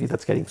in the city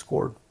that's getting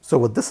scored. So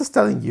what this is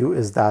telling you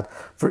is that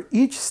for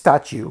each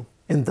statue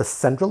in the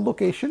central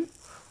location,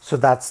 so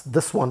that's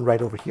this one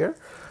right over here,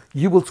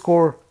 you will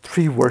score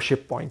 3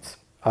 worship points.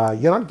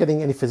 You're not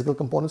getting any physical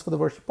components for the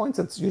worship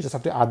points. You just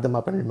have to add them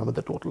up and remember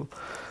the total.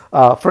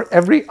 For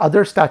every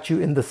other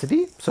statue in the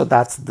city, so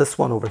that's this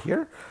one over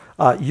here,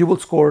 you will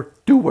score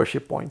 2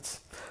 worship points.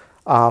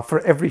 For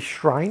every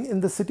shrine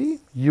in the city,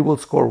 you will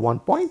score 1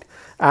 point.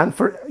 And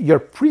for your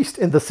priest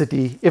in the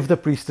city, if the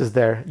priest is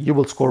there, you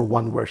will score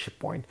 1 worship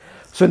point.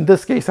 So in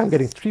this case, I'm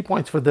getting 3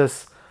 points for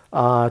this,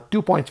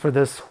 2 points for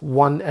this,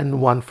 1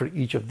 and 1 for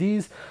each of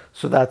these.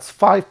 So that's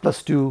 5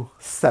 plus 2,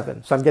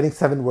 7. So I'm getting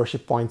 7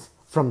 worship points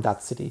from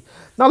that city.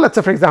 Now let's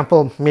say, for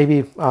example,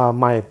 maybe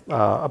my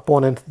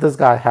opponent, this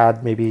guy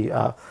had maybe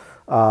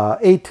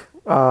 8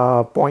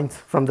 points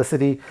from the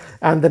city,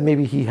 and then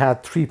maybe he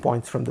had 3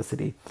 points from the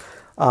city.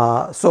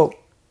 So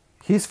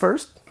he's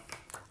first,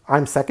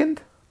 I'm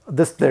second,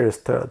 this player is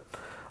third.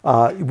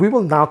 We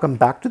will now come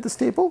back to this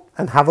table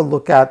and have a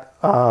look at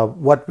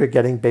what we're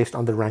getting based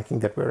on the ranking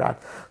that we're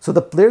at. So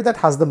the player that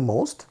has the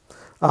most,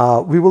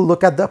 we will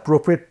look at the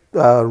appropriate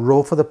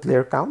row for the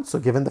player count. So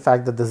given the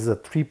fact that this is a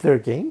 3-player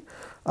game,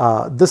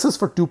 this is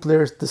for 2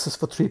 players, this is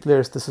for 3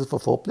 players, this is for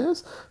 4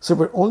 players. So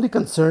we're only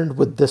concerned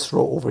with this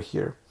row over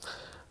here.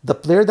 The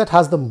player that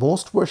has the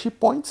most worship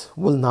points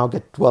will now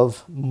get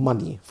 12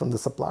 money from the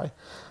supply.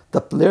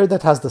 The player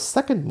that has the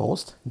second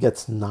most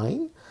gets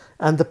 9,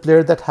 and the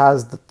player that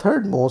has the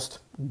third most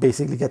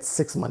basically gets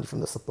 6 money from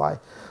the supply.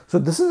 So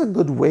this is a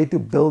good way to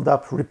build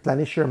up,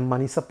 replenish your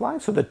money supply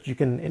so that you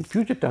can, in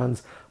future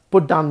turns,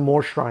 put down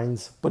more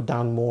shrines, put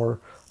down more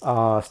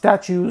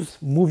statues,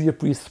 move your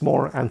priests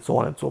more, and so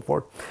on and so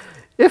forth.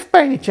 If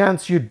by any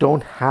chance you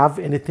don't have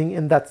anything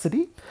in that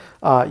city,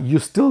 you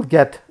still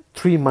get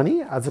 3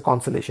 money as a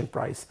consolation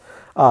prize.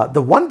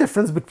 The one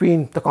difference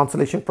between the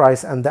consolation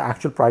prize and the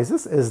actual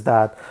prizes is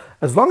that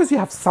as long as you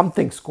have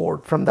something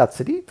scored from that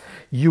city,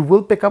 you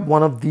will pick up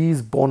one of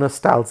these bonus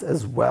tiles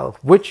as well,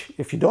 which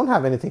if you don't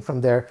have anything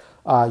from there,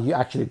 you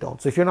actually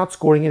don't. So if you're not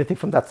scoring anything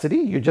from that city,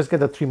 you just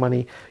get the 3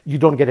 money, you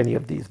don't get any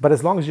of these. But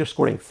as long as you're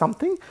scoring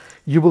something,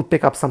 you will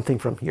pick up something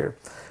from here.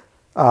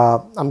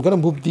 I'm going to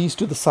move these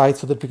to the side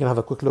so that we can have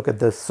a quick look at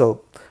this.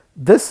 So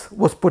this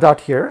was put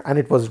out here and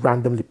it was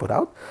randomly put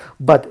out.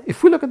 But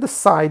if we look at the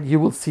side, you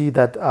will see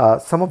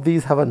that some of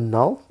these have a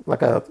null,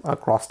 like a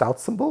crossed out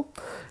symbol.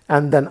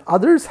 And then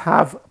others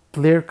have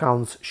player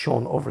counts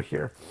shown over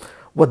here.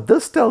 What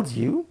this tells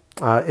you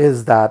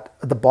is that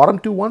the bottom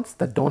two ones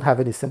that don't have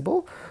any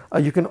symbol,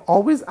 you can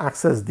always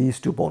access these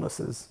two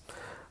bonuses.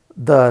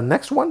 The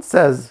next one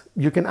says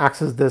you can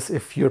access this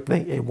if you're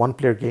playing a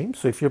one-player game.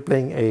 So if you're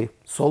playing a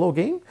solo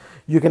game,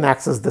 you can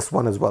access this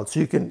one as well. So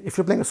you can, if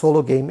you're playing a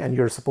solo game and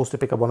you're supposed to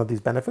pick up one of these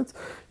benefits,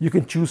 you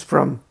can choose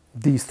from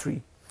these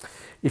three.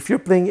 If you're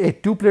playing a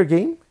two-player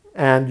game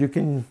and you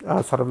can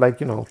sort of like,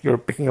 you know, you're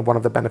picking up one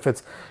of the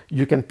benefits,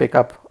 you can pick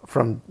up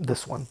from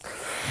this one.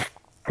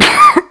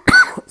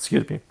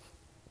 Excuse me.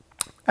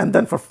 And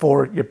then for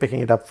 4, you're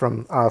picking it up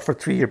from, for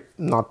 3, you're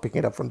not picking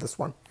it up from this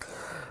one.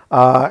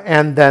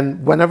 And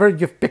then whenever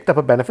you've picked up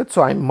a benefit,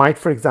 so I might,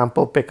 for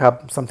example, pick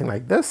up something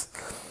like this,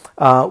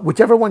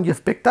 whichever one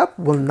you've picked up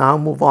will now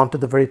move on to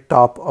the very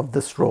top of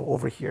this row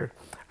over here.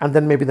 And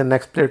then maybe the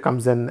next player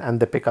comes in and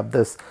they pick up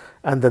this,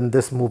 and then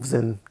this moves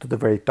in to the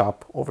very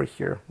top over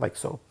here, like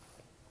so.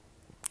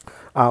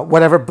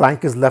 Whatever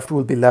blank is left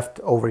will be left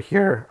over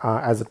here,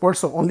 as it were.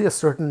 So only a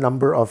certain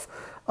number of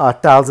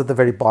tiles at the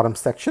very bottom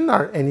section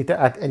are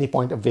at any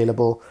point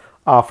available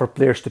for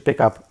players to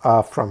pick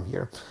up from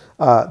here.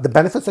 The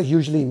benefits are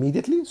usually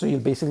immediately, so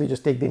you'll basically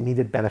just take the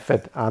immediate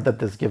benefit that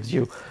this gives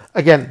you.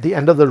 Again, the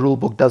end of the rule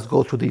book does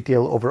go through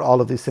detail over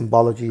all of these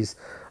symbologies.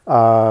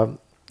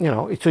 You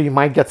know, so you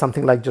might get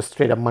something like just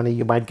straight up money,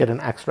 you might get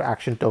an extra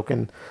action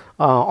token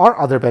or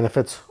other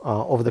benefits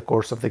over the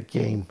course of the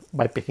game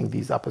by picking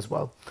these up as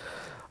well.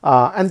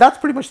 And that's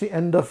pretty much the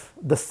end of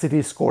the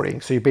city scoring.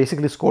 So you're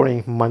basically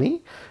scoring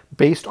money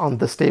based on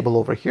this table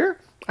over here,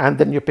 and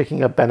then you're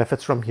picking up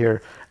benefits from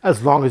here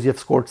as long as you've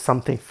scored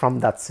something from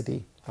that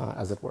city,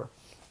 as it were.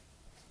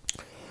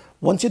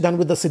 Once you're done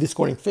with the city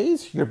scoring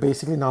phase, you're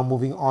basically now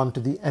moving on to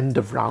the end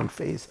of round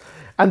phase.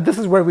 And this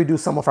is where we do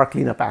some of our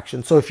cleanup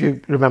action. So if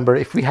you remember,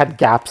 if we had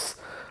gaps,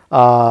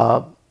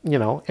 you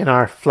know, in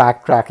our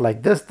flag track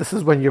like this, this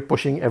is when you're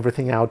pushing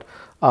everything out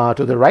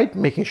to the right,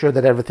 making sure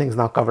that everything's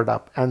now covered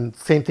up. And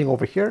same thing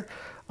over here.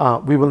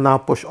 We will now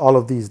push all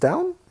of these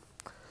down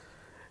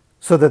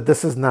so that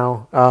this is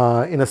now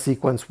in a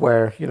sequence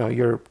where, you know,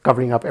 you're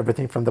covering up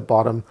everything from the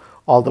bottom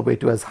all the way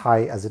to as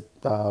high as it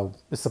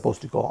is supposed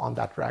to go on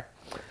that rack.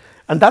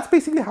 And that's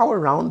basically how a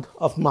round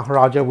of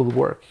Maharaja will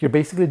work. You're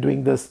basically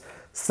doing this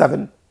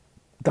 7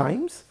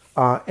 times.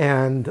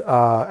 And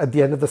at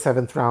the end of the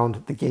 7th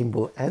round, the game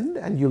will end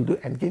and you'll do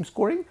end game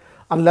scoring.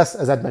 Unless,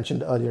 as I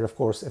mentioned earlier, of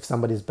course, if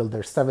somebody's built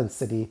their 7th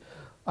city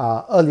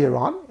earlier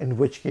on, in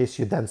which case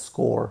you then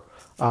score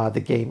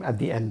the game at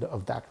the end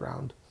of that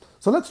round.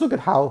 So let's look at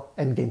how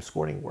endgame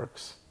scoring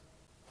works.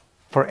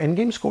 For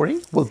endgame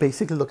scoring, we'll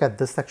basically look at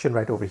this section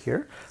right over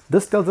here.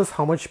 This tells us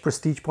how much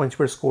prestige points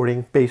we're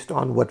scoring based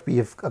on what we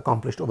have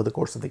accomplished over the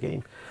course of the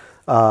game.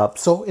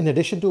 So in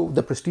addition to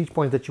the prestige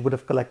points that you would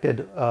have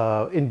collected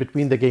in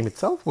between the game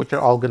itself, which are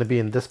all going to be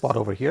in this spot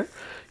over here,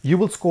 you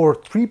will score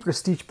 3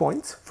 prestige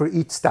points for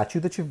each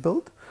statue that you've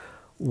built,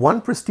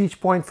 1 prestige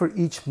point for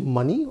each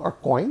money or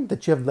coin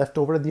that you have left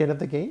over at the end of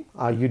the game.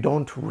 You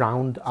don't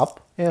round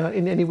up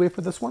in any way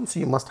for this one, so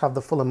you must have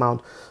the full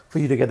amount for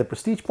you to get the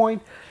prestige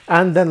point.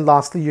 And then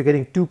lastly, you're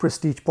getting 2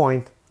 prestige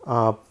points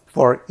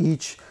for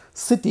each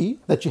city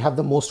that you have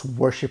the most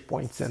worship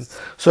points in.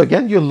 So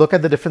again, you look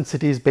at the different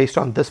cities based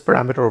on this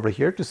parameter over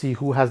here to see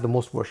who has the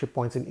most worship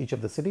points in each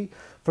of the city.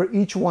 For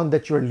each one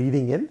that you're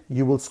leading in,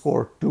 you will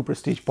score 2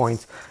 prestige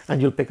points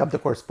and you'll pick up the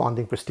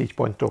corresponding prestige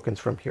point tokens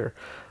from here.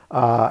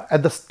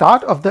 At the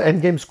start of the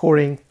endgame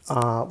scoring,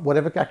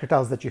 whatever character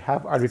tiles that you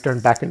have are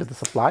returned back into the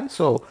supply.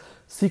 So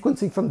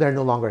sequencing from there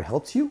no longer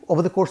helps you.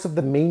 Over the course of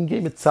the main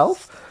game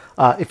itself,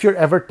 if you're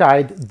ever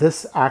tied,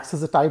 this acts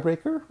as a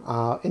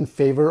tiebreaker in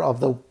favor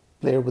of the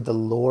player with the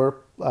lower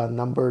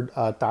numbered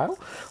tile.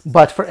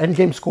 But for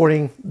endgame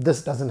scoring,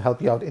 this doesn't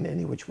help you out in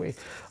any which way.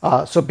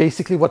 So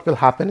basically what will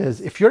happen is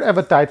if you're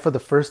ever tied for the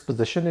first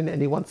position in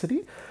any one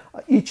city,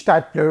 each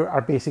tied player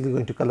are basically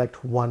going to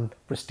collect 1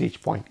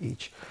 prestige point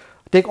each.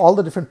 Take all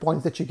the different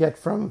points that you get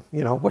from,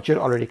 you know, what you'd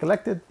already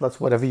collected, plus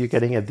whatever you're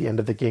getting at the end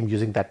of the game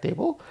using that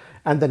table,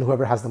 and then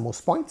whoever has the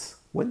most points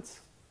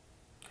wins.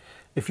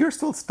 If you're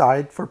still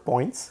tied for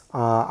points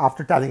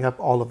after tallying up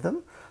all of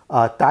them,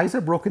 ties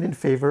are broken in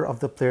favor of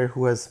the player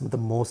who has the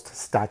most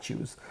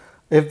statues.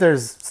 If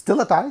there's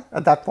still a tie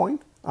at that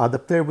point, the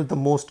player with the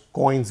most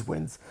coins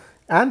wins.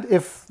 And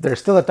if there's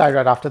still a tie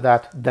right after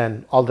that,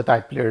 then all the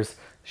tied players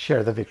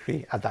share the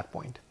victory at that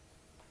point.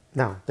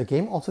 Now, the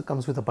game also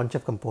comes with a bunch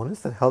of components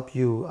that help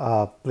you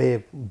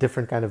play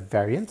different kind of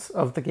variants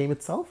of the game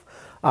itself.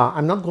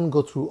 I'm not going to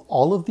go through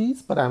all of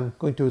these, but I'm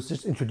going to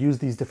just introduce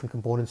these different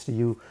components to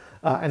you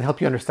and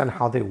help you understand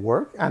how they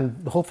work.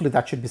 And hopefully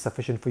that should be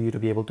sufficient for you to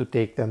be able to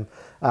take them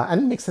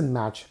and mix and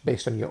match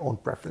based on your own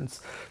preference.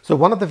 So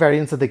one of the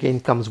variants that the game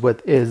comes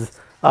with is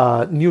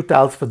new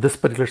tiles for this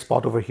particular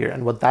spot over here.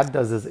 And what that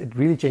does is it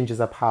really changes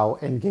up how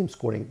endgame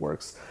scoring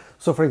works.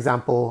 So for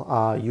example,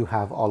 you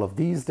have all of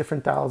these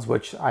different tiles,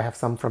 which I have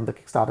some from the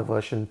Kickstarter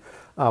version,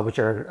 which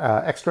are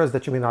extras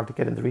that you may not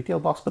get in the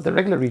retail box, but the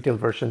regular retail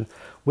version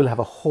will have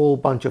a whole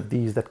bunch of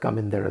these that come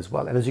in there as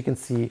well. And as you can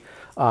see,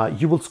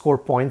 you will score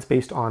points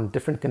based on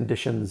different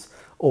conditions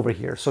over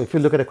here. So if you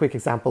look at a quick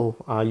example,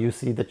 you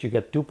see that you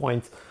get 2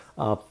 points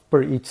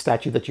per each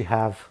statue that you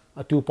have,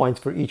 2 points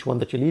for each one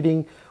that you're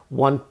leading,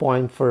 1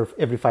 point for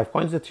every 5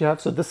 coins that you have.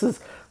 So this is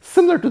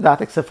similar to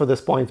that except for this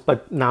points,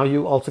 but now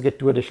you also get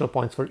 2 additional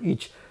points for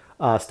each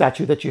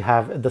statue that you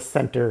have at the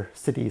center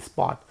city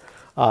spot.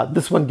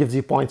 This one gives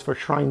you points for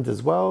shrines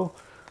as well.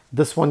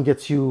 This one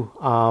gets you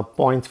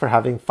points for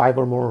having 5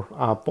 or more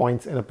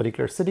points in a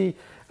particular city,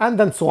 and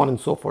then so on and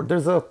so forth.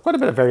 There's quite a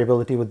bit of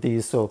variability with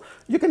these, so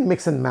you can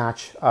mix and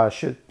match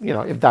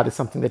if that is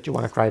something that you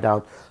want to try it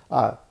out.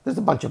 There's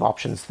a bunch of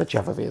options that you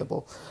have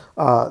available.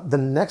 The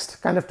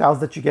next kind of tiles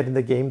that you get in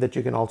the game that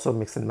you can also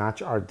mix and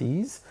match are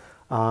these.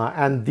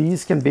 And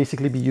these can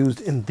basically be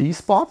used in these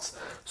spots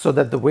so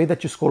that the way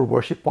that you score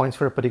worship points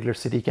for a particular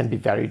city can be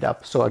varied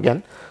up. So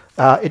again,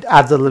 it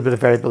adds a little bit of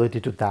variability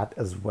to that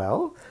as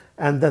well.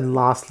 And then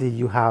lastly,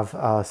 you have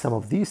some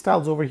of these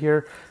tiles over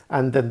here,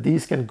 and then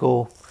these can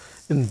go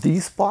in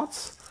these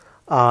spots,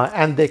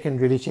 and they can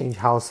really change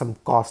how some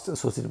costs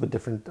associated with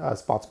different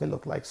spots may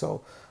look like.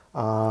 So,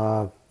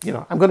 I'm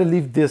going to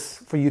leave this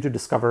for you to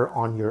discover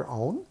on your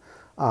own,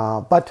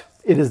 but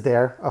it is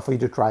there for you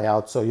to try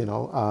out. So,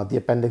 the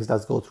appendix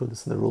does go through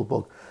this in the rule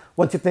book.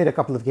 Once you've played a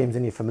couple of games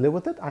and you're familiar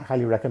with it, I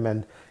highly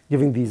recommend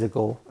giving these a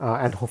go,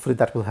 and hopefully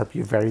that will help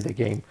you vary the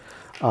game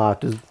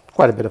to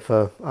quite a bit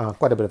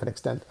of an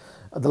extent.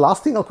 The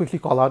last thing I'll quickly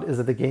call out is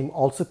that the game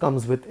also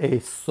comes with a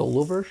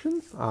solo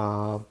version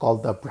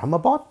called the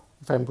Brahmabot,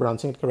 if I'm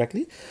pronouncing it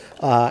correctly.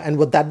 And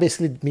what that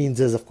basically means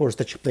is, of course,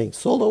 that you're playing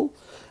solo,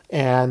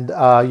 and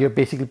you're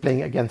basically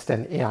playing against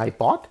an AI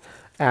bot.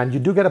 And you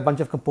do get a bunch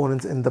of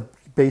components in the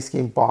base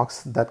game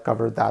box that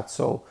cover that.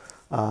 So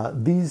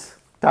these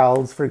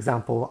tiles, for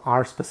example,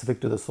 are specific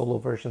to the solo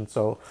version.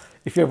 So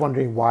if you're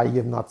wondering why you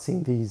have not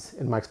seen these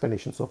in my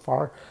explanation so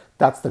far,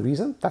 that's the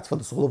reason. That's for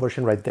the solo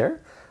version right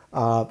there.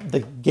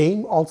 The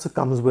game also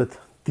comes with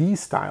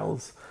these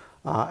tiles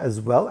as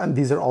well, and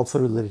these are also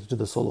related to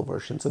the solo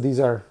version. So these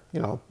are,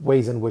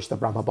 ways in which the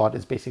Brahmabot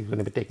is basically going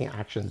to be taking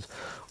actions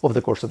over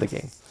the course of the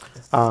game.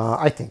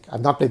 I think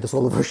I've not played the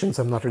solo version,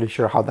 so I'm not really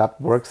sure how that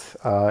works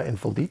in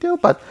full detail.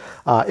 But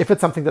if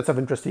it's something that's of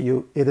interest to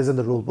you, it is in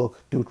the rule book.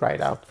 Do try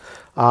it out.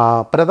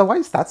 But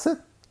otherwise, that's it.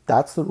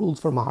 That's the rules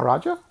for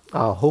Maharaja.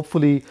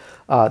 Hopefully,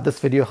 this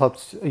video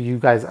helps you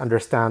guys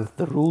understand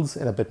the rules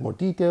in a bit more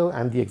detail,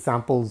 and the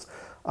examples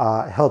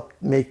help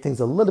make things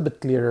a little bit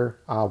clearer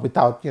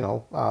without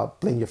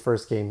playing your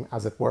first game,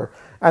 as it were.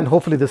 And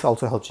hopefully this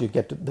also helps you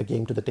get the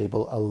game to the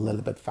table a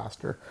little bit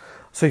faster.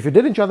 So if you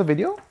did enjoy the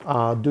video,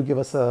 do give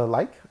us a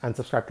like and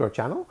subscribe to our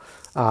channel.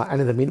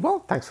 And in the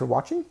meanwhile, thanks for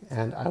watching,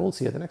 and I will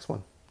see you at the next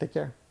one. Take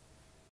care.